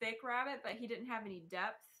nice thick rabbit, but he didn't have any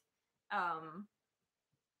depth.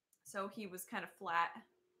 So he was kind of flat,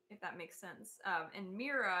 if that makes sense. And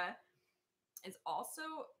Mira is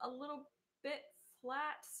also a little bit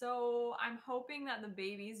flat. So I'm hoping that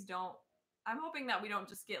I'm hoping that we don't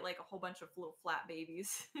just get like a whole bunch of little flat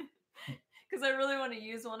babies. Because I really want to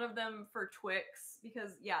use one of them for Twix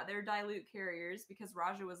because, yeah, they're dilute carriers because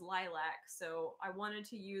Raja was lilac. So I wanted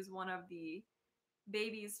to use one of the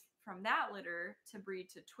babies from that litter to breed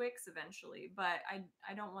to Twix eventually. But I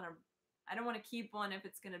don't want to keep one if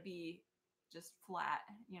it's going to be just flat.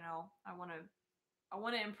 I want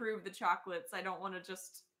to improve the chocolates. I don't want to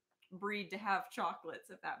just breed to have chocolates,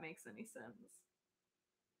 if that makes any sense.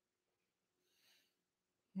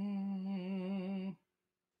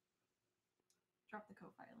 Drop the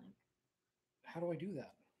Ko-Fi link. How do I do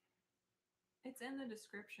that? It's in the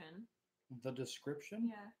description. The description?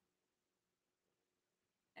 Yeah.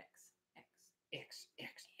 X.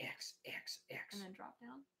 And then drop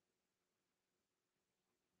down.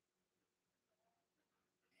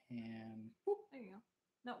 And whoop. There you go.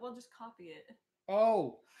 No, we'll just copy it.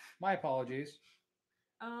 Oh, my apologies.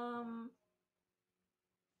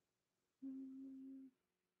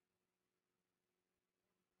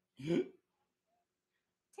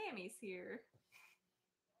 Tammy's here.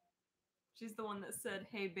 She's the one that said,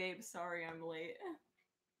 "Hey babe, sorry I'm late."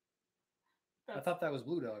 I thought that was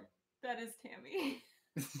Blue Dog. That is Tammy.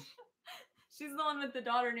 She's the one with the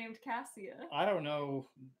daughter named Cassia. I don't know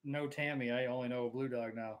Tammy. I only know Blue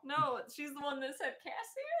Dog now. No, she's the one that said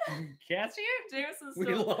Cassia. Cassia?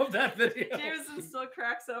 We love that video. Jameson still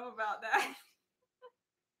cracks up about that.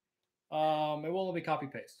 It will be copy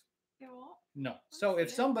paste. It won't? No. So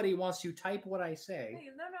if somebody wants to type what I say. Hey,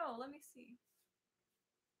 no, let me see.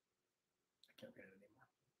 I can't read it anymore.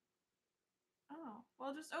 Oh,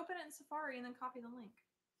 well, just open it in Safari and then copy the link.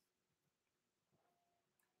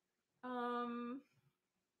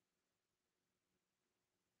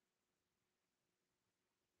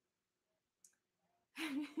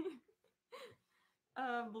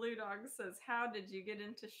 Blue Dog says, "How did you get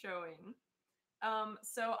into showing?"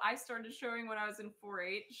 So I started showing when I was in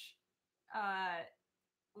 4-H,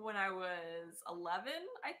 when I was 11,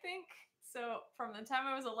 I think. So from the time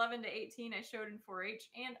I was 11 to 18, I showed in 4-H,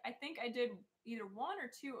 and I think I did either 1 or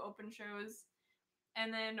 2 open shows.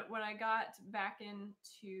 And then when I got back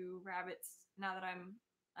into rabbits, now that I'm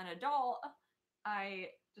an adult,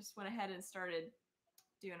 I just went ahead and started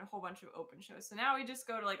doing a whole bunch of open shows. So now we just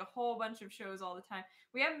go to like a whole bunch of shows all the time.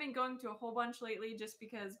 We haven't been going to a whole bunch lately just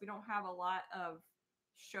because we don't have a lot of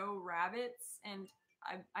show rabbits, and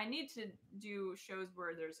I need to do shows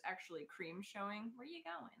where there's actually cream showing. Where are you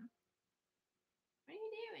going? What are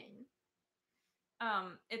you doing?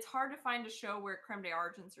 It's hard to find a show where creme de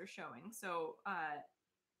argents are showing. So,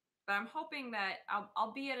 but I'm hoping that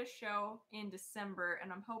I'll be at a show in December,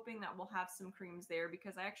 and I'm hoping that we'll have some creams there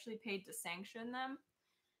because I actually paid to sanction them.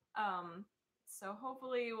 So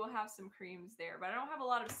hopefully we'll have some creams there, but I don't have a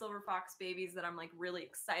lot of silver fox babies that I'm like really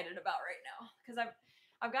excited about right now because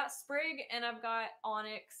I've got Sprig and I've got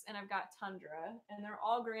Onyx and I've got Tundra, and they're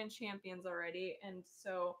all grand champions already. And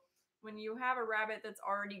so when you have a rabbit that's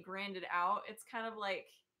already granded out, it's kind of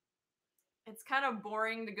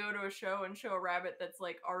boring to go to a show and show a rabbit that's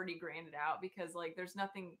like already granded out because like there's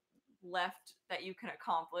nothing left that you can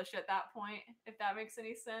accomplish at that point, if that makes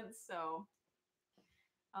any sense. So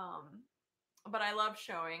but I love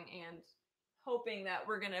showing and hoping that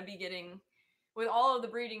we're going to be getting, with all of the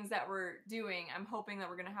breedings that we're doing, I'm hoping that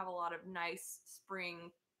we're going to have a lot of nice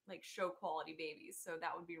spring, like show quality babies. So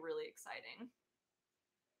that would be really exciting.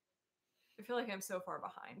 I feel like I'm so far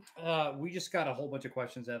behind. We just got a whole bunch of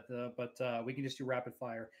questions but we can just do rapid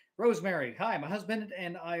fire. Rosemary, hi, my husband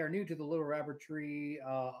and I are new to the little rabbitry.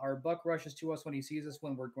 Our buck rushes to us when he sees us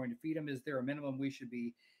when we're going to feed him. Is there a minimum we should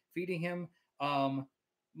be feeding him?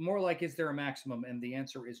 More like, is there a maximum? And the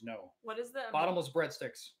answer is no. What is the bottomless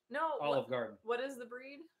breadsticks? No, Olive Garden. What is the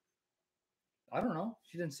breed? I don't know.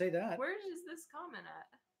 She didn't say that. Where is this comment at?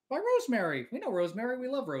 By Rosemary. We know Rosemary. We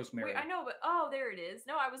love Rosemary. Wait, I know, but oh, there it is.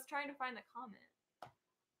 No, I was trying to find the comment.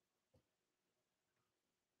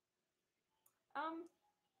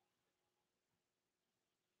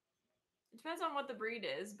 depends on what the breed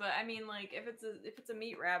is, but I mean, like if it's a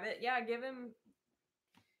meat rabbit, yeah, give him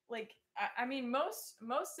like I mean most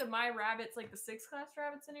of my rabbits, like the 6 class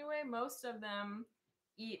rabbits anyway, most of them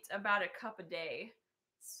eat about a cup a day.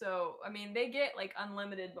 So I mean they get like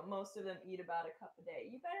unlimited, but most of them eat about a cup a day.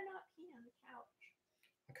 You better not pee on the couch.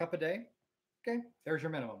 A cup a day? Okay, there's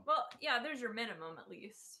your minimum. Well, yeah, there's your minimum at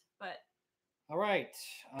least, but All right.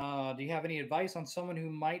 Do you have any advice on someone who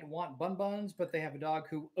might want bun buns, but they have a dog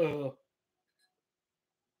who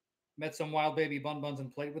met some wild baby bun buns and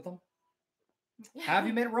played with them? Have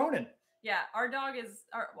you met Ronan? Yeah, our dog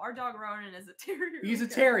Ronan is a terrier. He's a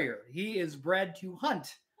terrier. He is bred to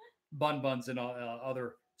hunt bun buns and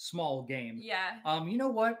other small game. Yeah. You know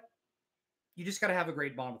what? You just got to have a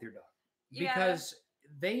great bond with your dog because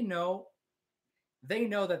they know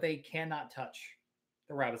that they cannot touch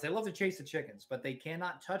the rabbits. They love to chase the chickens, but they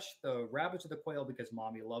cannot touch the rabbits or the quail because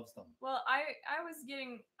mommy loves them. Well, I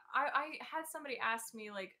had somebody ask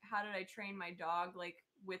me like how did I train my dog like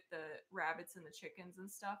with the rabbits and the chickens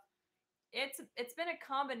and stuff. It's been a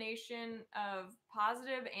combination of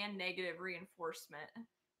positive and negative reinforcement.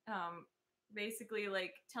 Basically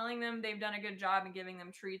like telling them they've done a good job and giving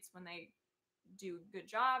them treats when they do a good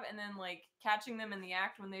job, and then like catching them in the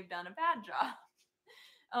act when they've done a bad job.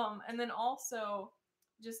 And then also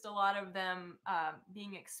just a lot of them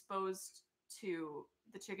being exposed to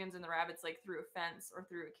the chickens and the rabbits like through a fence or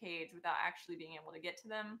through a cage without actually being able to get to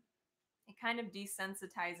them. It kind of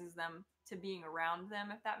desensitizes them to being around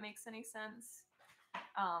them, if that makes any sense.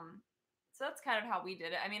 So that's kind of how we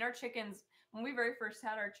did it. I mean, our chickens, when we very first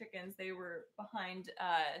had our chickens, they were behind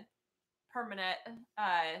permanent,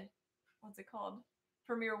 what's it called?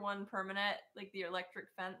 Premier One permanent, like the electric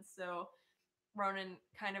fence. So Ronan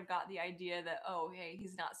kind of got the idea that, oh, hey,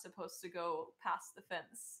 he's not supposed to go past the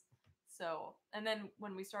fence. So, and then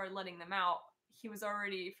when we started letting them out, he was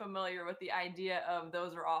already familiar with the idea of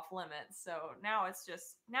those are off limits. So now it's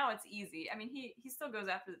easy. I mean, he still goes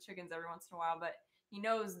after the chickens every once in a while, but he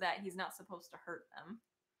knows that he's not supposed to hurt them.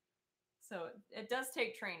 So it does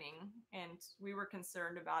take training, and we were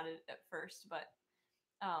concerned about it at first, but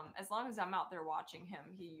as long as I'm out there watching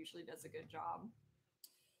him, he usually does a good job.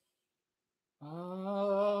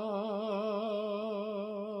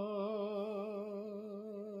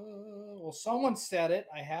 Well, someone said it.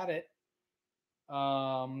 I had it.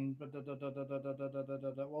 Well,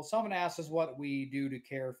 someone asks us what we do to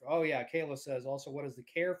care for. Oh yeah, Kayla says also, what is the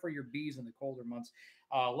care for your bees in the colder months?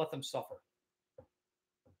 Let them suffer.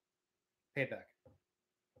 Payback.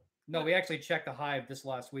 No, we actually checked the hive this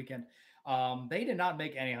last weekend. They did not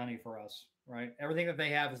make any honey for us. Right, everything that they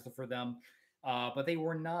have is for them. But they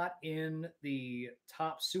were not in the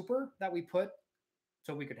top super that we put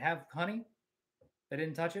so we could have honey. They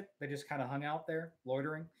didn't touch it. They just kind of hung out there,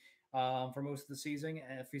 loitering for most of the season,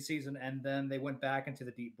 and then they went back into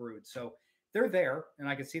the deep brood. So they're there, and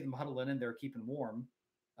I can see them huddling in there, keeping warm,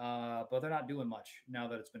 but they're not doing much now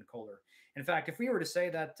that it's been colder. In fact, if we were to say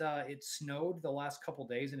that it snowed the last couple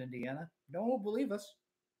days in Indiana, no one will believe us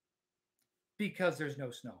because there's no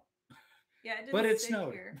snow. Yeah, it didn't but it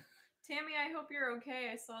snowed. Here. Tammy, I hope you're okay.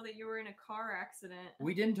 I saw that you were in a car accident.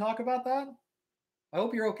 We didn't talk about that? I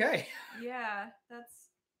hope you're okay. Yeah,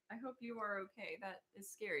 I hope you are okay. That is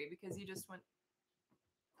scary because she just went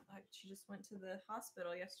to the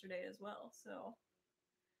hospital yesterday as well. So,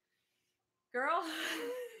 girl,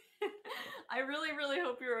 I really, really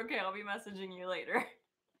hope you're okay. I'll be messaging you later.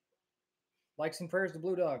 Likes and prayers to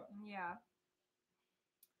Blue Dog. Yeah.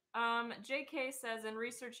 JK says, in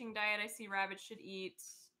researching diet, I see rabbits should eat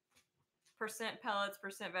 % pellets,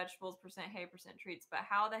 % vegetables, % hay, % treats. But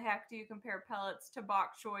how the heck do you compare pellets to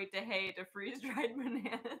bok choy, to hay, to freeze-dried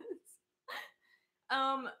bananas?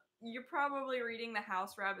 You're probably reading the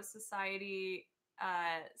House Rabbit Society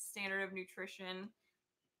standard of nutrition.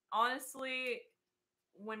 Honestly,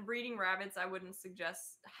 when breeding rabbits, I wouldn't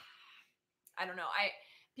suggest. I don't know.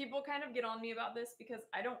 People kind of get on me about this because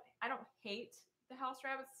I don't hate the House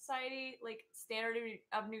Rabbit Society like standard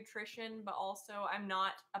of nutrition, but also I'm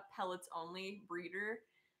not a pellets only breeder.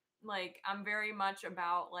 Like I'm very much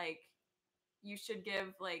about like you should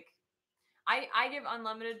give like I give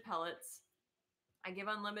unlimited pellets. I give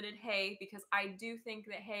unlimited hay because I do think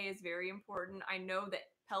that hay is very important. I know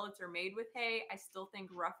that pellets are made with hay. I still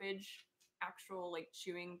think roughage, actual like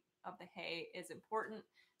chewing of the hay is important.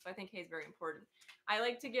 So I think hay is very important. I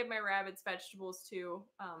like to give my rabbits vegetables too,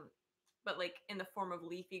 but like in the form of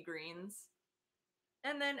leafy greens.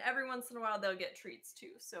 And then every once in a while they'll get treats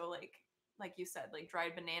too. So like you said, like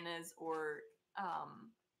dried bananas or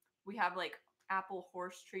we have like apple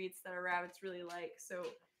horse treats that our rabbits really like. So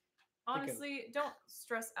Honestly, don't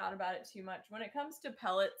stress out about it too much. When it comes to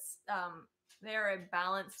pellets, they are a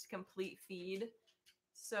balanced, complete feed.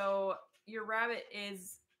 So your rabbit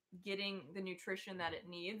is getting the nutrition that it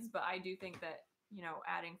needs, but I do think that,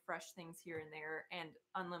 adding fresh things here and there and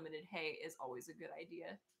unlimited hay is always a good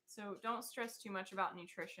idea. So don't stress too much about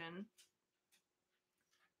nutrition.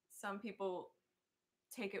 Some people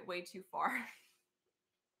take it way too far.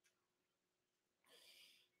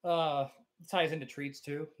 Ties into treats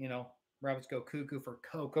too. Rabbits go cuckoo for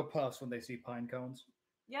Cocoa Puffs when they see pine cones.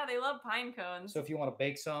 Yeah, they love pine cones. So if you want to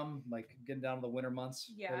bake some, like getting down to the winter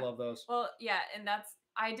months, Yeah, they love those. Well, yeah, and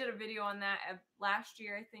I did a video on that last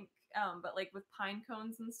year, I think. But like with pine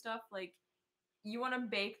cones and stuff, like you want to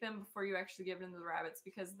bake them before you actually give them to the rabbits,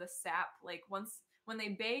 because the sap, like when they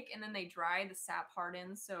bake and then they dry, the sap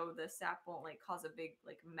hardens, so the sap won't like cause a big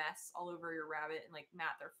like mess all over your rabbit and like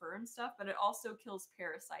mat their fur and stuff. But it also kills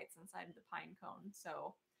parasites inside of the pine cone.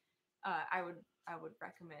 So I would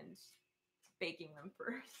recommend baking them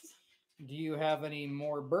first. Do you have any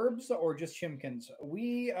more burbs or just chimkins?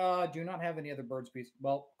 We do not have any other bird species.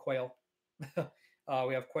 Well, quail.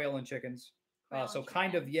 We have quail and chickens. So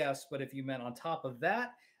kind of yes, but if you meant on top of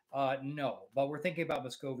that, no. But we're thinking about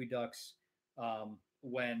Muscovy ducks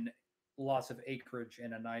when lots of acreage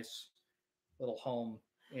and a nice little home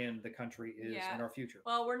in the country is in our future.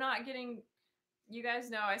 Well, we're not getting. You guys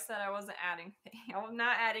know I said I wasn't adding. I'm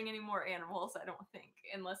not adding any more animals. I don't think,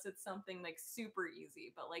 unless it's something like super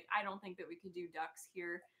easy. But like, I don't think that we could do ducks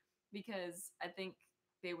here, because I think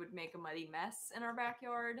they would make a muddy mess in our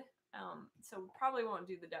backyard. So we probably won't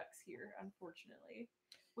do the ducks here, unfortunately.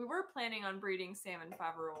 We were planning on breeding salmon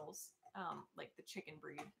faveroles, like the chicken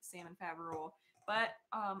breed, salmon faverole. But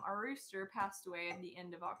our rooster passed away at the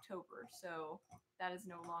end of October, so that is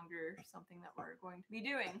no longer something that we're going to be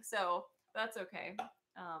doing. So that's okay.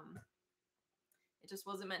 It just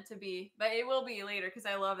wasn't meant to be, but it will be later, because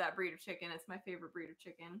I love that breed of chicken. It's my favorite breed of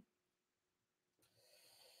chicken.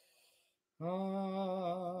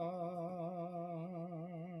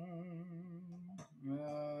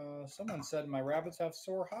 Someone said my rabbits have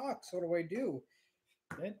sore hocks. What do I do?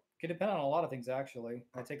 It could depend on a lot of things, actually.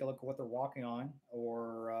 I take a look at what they're walking on,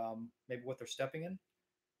 or maybe what they're stepping in.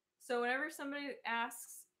 So whenever somebody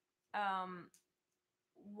asks,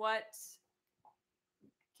 what,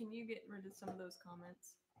 can you get rid of some of those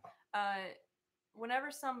comments? Whenever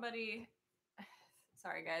somebody,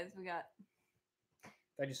 sorry guys,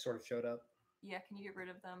 That just sort of showed up. Yeah, can you get rid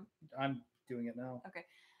of them? I'm doing it now. Okay.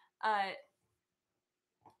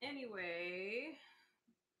 Anyway,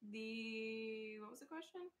 what was the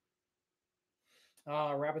question?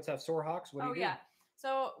 Rabbits have sore hocks. What do you do? Yeah.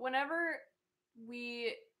 So whenever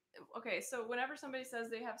whenever somebody says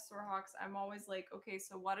they have sore hocks, I'm always like, okay,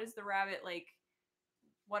 so what is the rabbit like?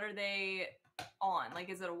 What are they on? Like,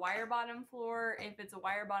 is it a wire bottom floor? If it's a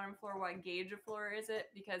wire bottom floor, what gauge of floor is it?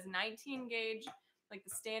 Because 19 gauge, like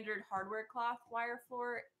the standard hardware cloth wire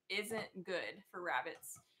floor, isn't good for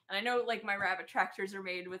rabbits. And I know like my rabbit tractors are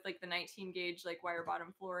made with like the 19 gauge like wire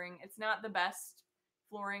bottom flooring. It's not the best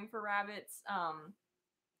flooring for rabbits.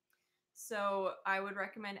 So I would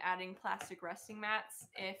recommend adding plastic resting mats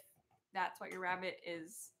if that's what your rabbit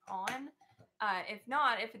is on. If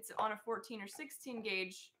not, if it's on a 14 or 16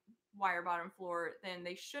 gauge wire bottom floor, then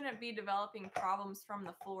they shouldn't be developing problems from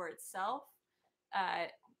the floor itself.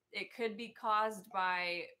 It could be caused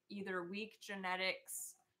by either weak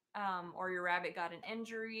genetics, or your rabbit got an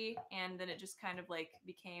injury and then it just kind of like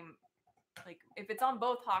became like, if it's on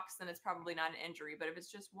both hocks, then it's probably not an injury. But if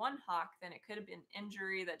it's just one hawk, then it could have been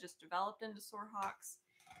injury that just developed into sore hocks.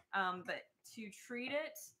 But to treat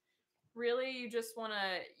it, really, you just want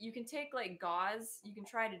to, you can take like gauze. You can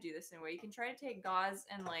try to do this anyway. You can try to take gauze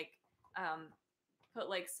and like put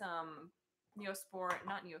like some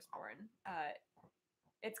not neosporin.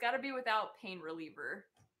 It's got to be without pain reliever.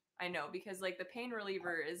 I know, because like the pain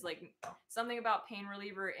reliever is like something about pain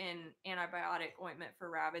reliever in antibiotic ointment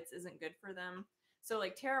for rabbits isn't good for them. So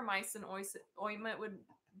like terramycin ointment would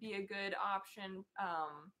be a good option.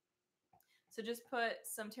 So just put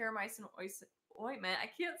some terramycin ointment. I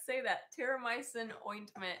can't say that. Terramycin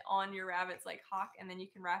ointment on your rabbit's like hawk, and then you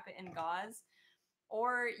can wrap it in gauze.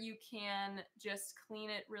 Or you can just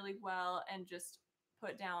clean it really well and just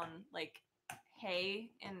put down like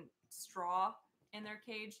hay and straw in their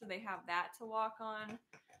cage so they have that to walk on.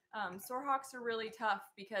 Sore hawks are really tough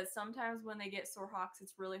because sometimes when they get sore hawks,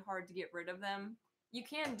 it's really hard to get rid of them. You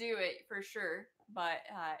can do it for sure, but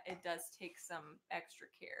it does take some extra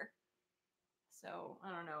care. So I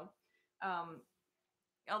don't know.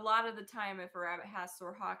 A lot of the time, if a rabbit has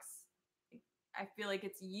sore hawks, I feel like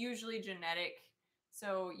it's usually genetic.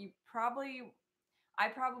 So you probably, I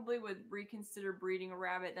probably would reconsider breeding a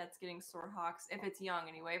rabbit that's getting sore hocks if it's young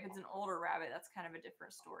anyway. If it's an older rabbit, that's kind of a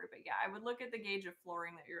different story. But yeah, I would look at the gauge of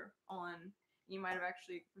flooring that you're on. You might have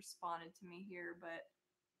actually responded to me here, but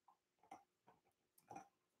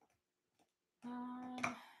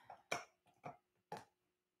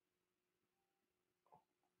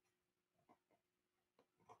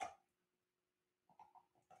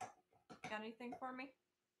got anything for me?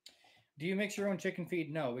 Do you mix your own chicken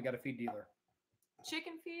feed? No, we got a feed dealer.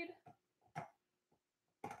 Chicken feed?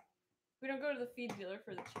 We don't go to the feed dealer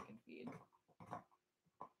for the chicken feed.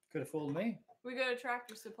 Could have fooled me. We go to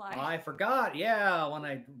Tractor Supply. I forgot. Yeah, when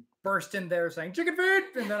I burst in there saying chicken feed,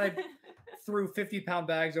 and then I threw 50-pound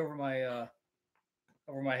bags over my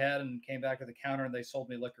head and came back to the counter and they sold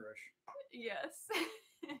me licorice. Yes.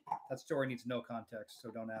 That story needs no context,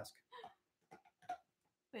 so don't ask.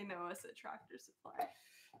 They know us at Tractor Supply.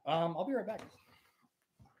 I'll be right back.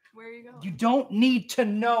 Where are you going? You don't need to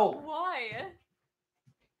know. Why?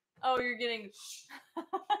 Oh, you're getting.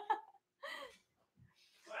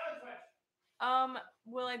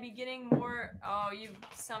 Will I be getting more? Oh, you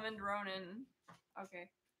summoned Ronan. Okay.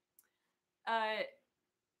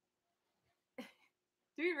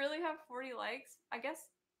 Do we really have 40 likes? I guess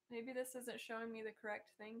maybe this isn't showing me the correct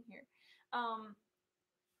thing here.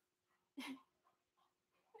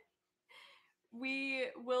 We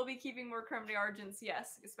will be keeping more creme d'argents,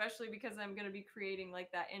 yes, especially because I'm going to be creating like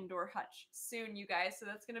that indoor hutch soon, you guys. So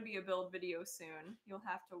that's going to be a build video soon. You'll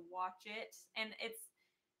have to watch it. And it's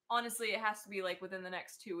honestly, it has to be like within the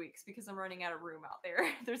next 2 weeks because I'm running out of room out there.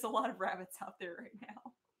 There's a lot of rabbits out there right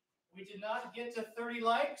now. We did not get to 30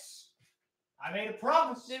 likes. I made a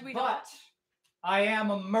promise. Did we but not? I am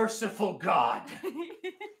a merciful God.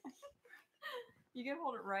 You can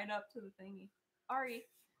hold it right up to the thingy. Ari.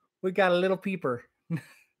 We got a little peeper. Fly!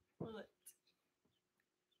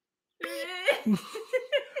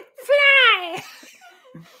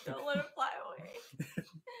 Don't let it fly away.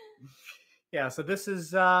 Yeah, so this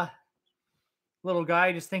is little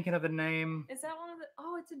guy just thinking of a name. Is that one of the...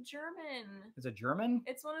 Oh, it's a German. Is it German?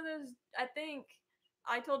 It's one of those... I think...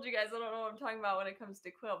 I told you guys I don't know what I'm talking about when it comes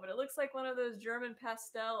to quilt, but it looks like one of those German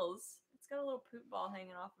pastels. It's got a little poop ball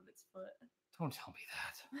hanging off of its foot. Don't tell me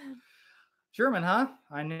that. German, huh?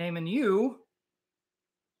 I'm naming you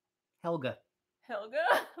Helga. Helga?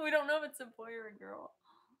 We don't know if it's a boy or a girl.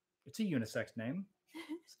 It's a unisex name.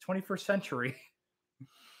 It's 21st century.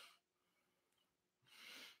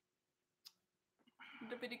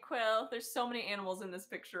 Dippity quill. There's so many animals in this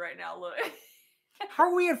picture right now. Look. How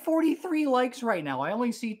are we at 43 likes right now? I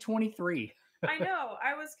only see 23. I know.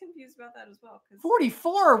 I was confused about that as well.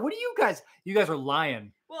 44? What are you guys? You guys are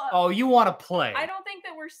lying. Well, oh, you want to play. I don't think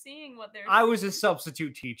that we're seeing what they're I was a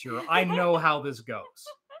substitute teacher. I know how this goes.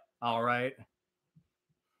 All right.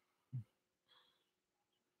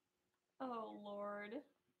 Oh, Lord.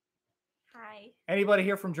 Hi. Anybody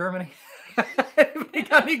here from Germany? Anybody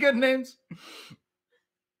got any good names?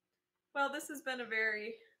 Well, this has been a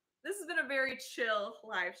very chill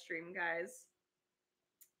live stream, guys.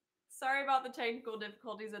 Sorry about the technical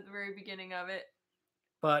difficulties at the very beginning of it.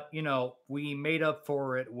 But, you know, we made up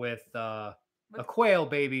for it with a quail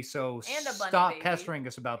baby, so stop pestering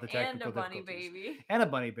us about the technical difficulties. And a bunny baby. And a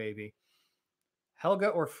bunny baby. Helga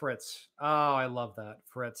or Fritz? Oh, I love that.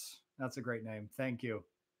 Fritz. That's a great name. Thank you.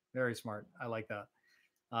 Very smart. I like that.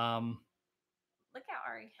 Look out,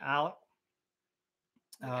 Ari.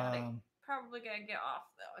 Probably gonna get off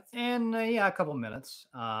though. Yeah, a couple minutes.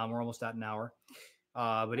 We're almost at an hour.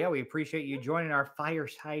 But yeah, we appreciate you joining our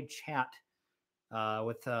fireside chat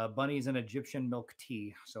with bunnies and Egyptian milk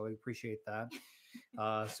tea. So we appreciate that.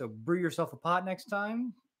 So brew yourself a pot next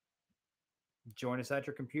time. Join us at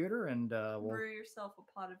your computer and we'll brew yourself a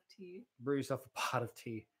pot of tea. Brew yourself a pot of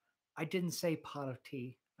tea. I didn't say pot of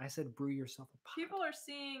tea. I said brew yourself a pot. People are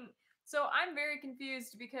seeing. So I'm very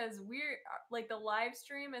confused because we're like the live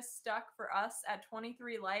stream is stuck for us at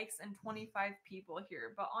 23 likes and 25 people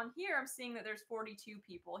here. But on here, I'm seeing that there's 42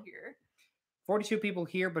 people here. 42 people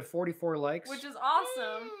here, but 44 likes. Which is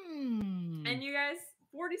awesome. And you guys,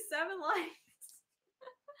 47 likes.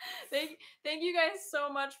 Thank you guys so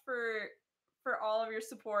much for all of your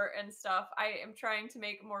support and stuff. I am trying to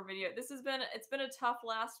make more video. It's been a tough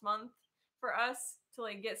last month for us to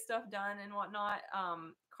like get stuff done and whatnot.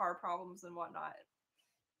 Car problems and whatnot.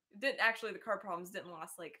 The car problems didn't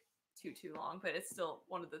last like too long, but it's still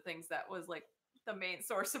one of the things that was like the main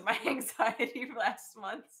source of my anxiety last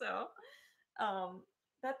month. So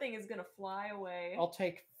that thing is gonna fly away. I'll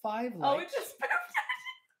take 5 likes. Oh, it just pooped.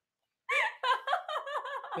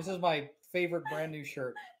 This is my favorite brand new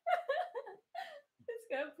shirt. It's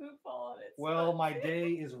gonna poop all on it. Well, my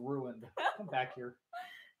day is ruined. Come back here.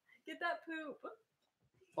 poop.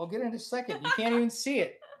 I'll get it in a second. You can't even see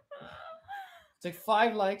it. It's like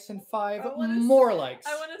 5 likes and 5 more likes.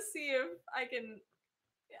 I want to see if I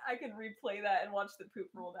can replay that and watch the poop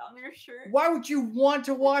roll down your shirt. Why would you want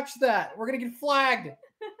to watch that? We're gonna get flagged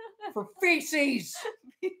for feces.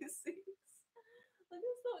 Feces.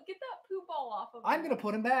 Get that poop all off of him. I'm gonna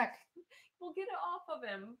put him back. Well, get it off of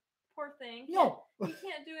him. Poor thing. No. He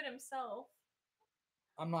can't do it himself.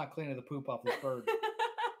 I'm not cleaning the poop off this bird.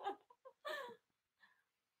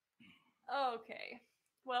 Okay.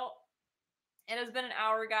 Well, it has been an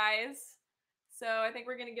hour, guys. So I think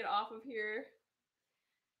we're going to get off of here.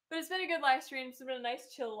 But it's been a good live stream. It's been a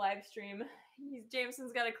nice, chill live stream.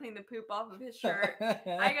 Jameson's got to clean the poop off of his shirt.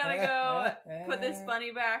 I got to go put this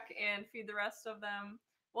bunny back and feed the rest of them.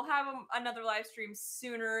 We'll have another live stream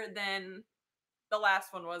sooner than the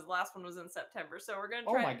last one was. The last one was in September. So we're going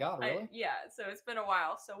to try. Oh my God, really? Yeah, so it's been a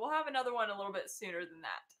while. So we'll have another one a little bit sooner than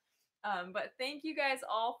that. But thank you guys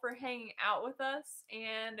all for hanging out with us.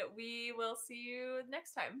 And we will see you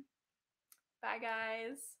next time. Bye,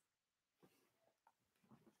 guys.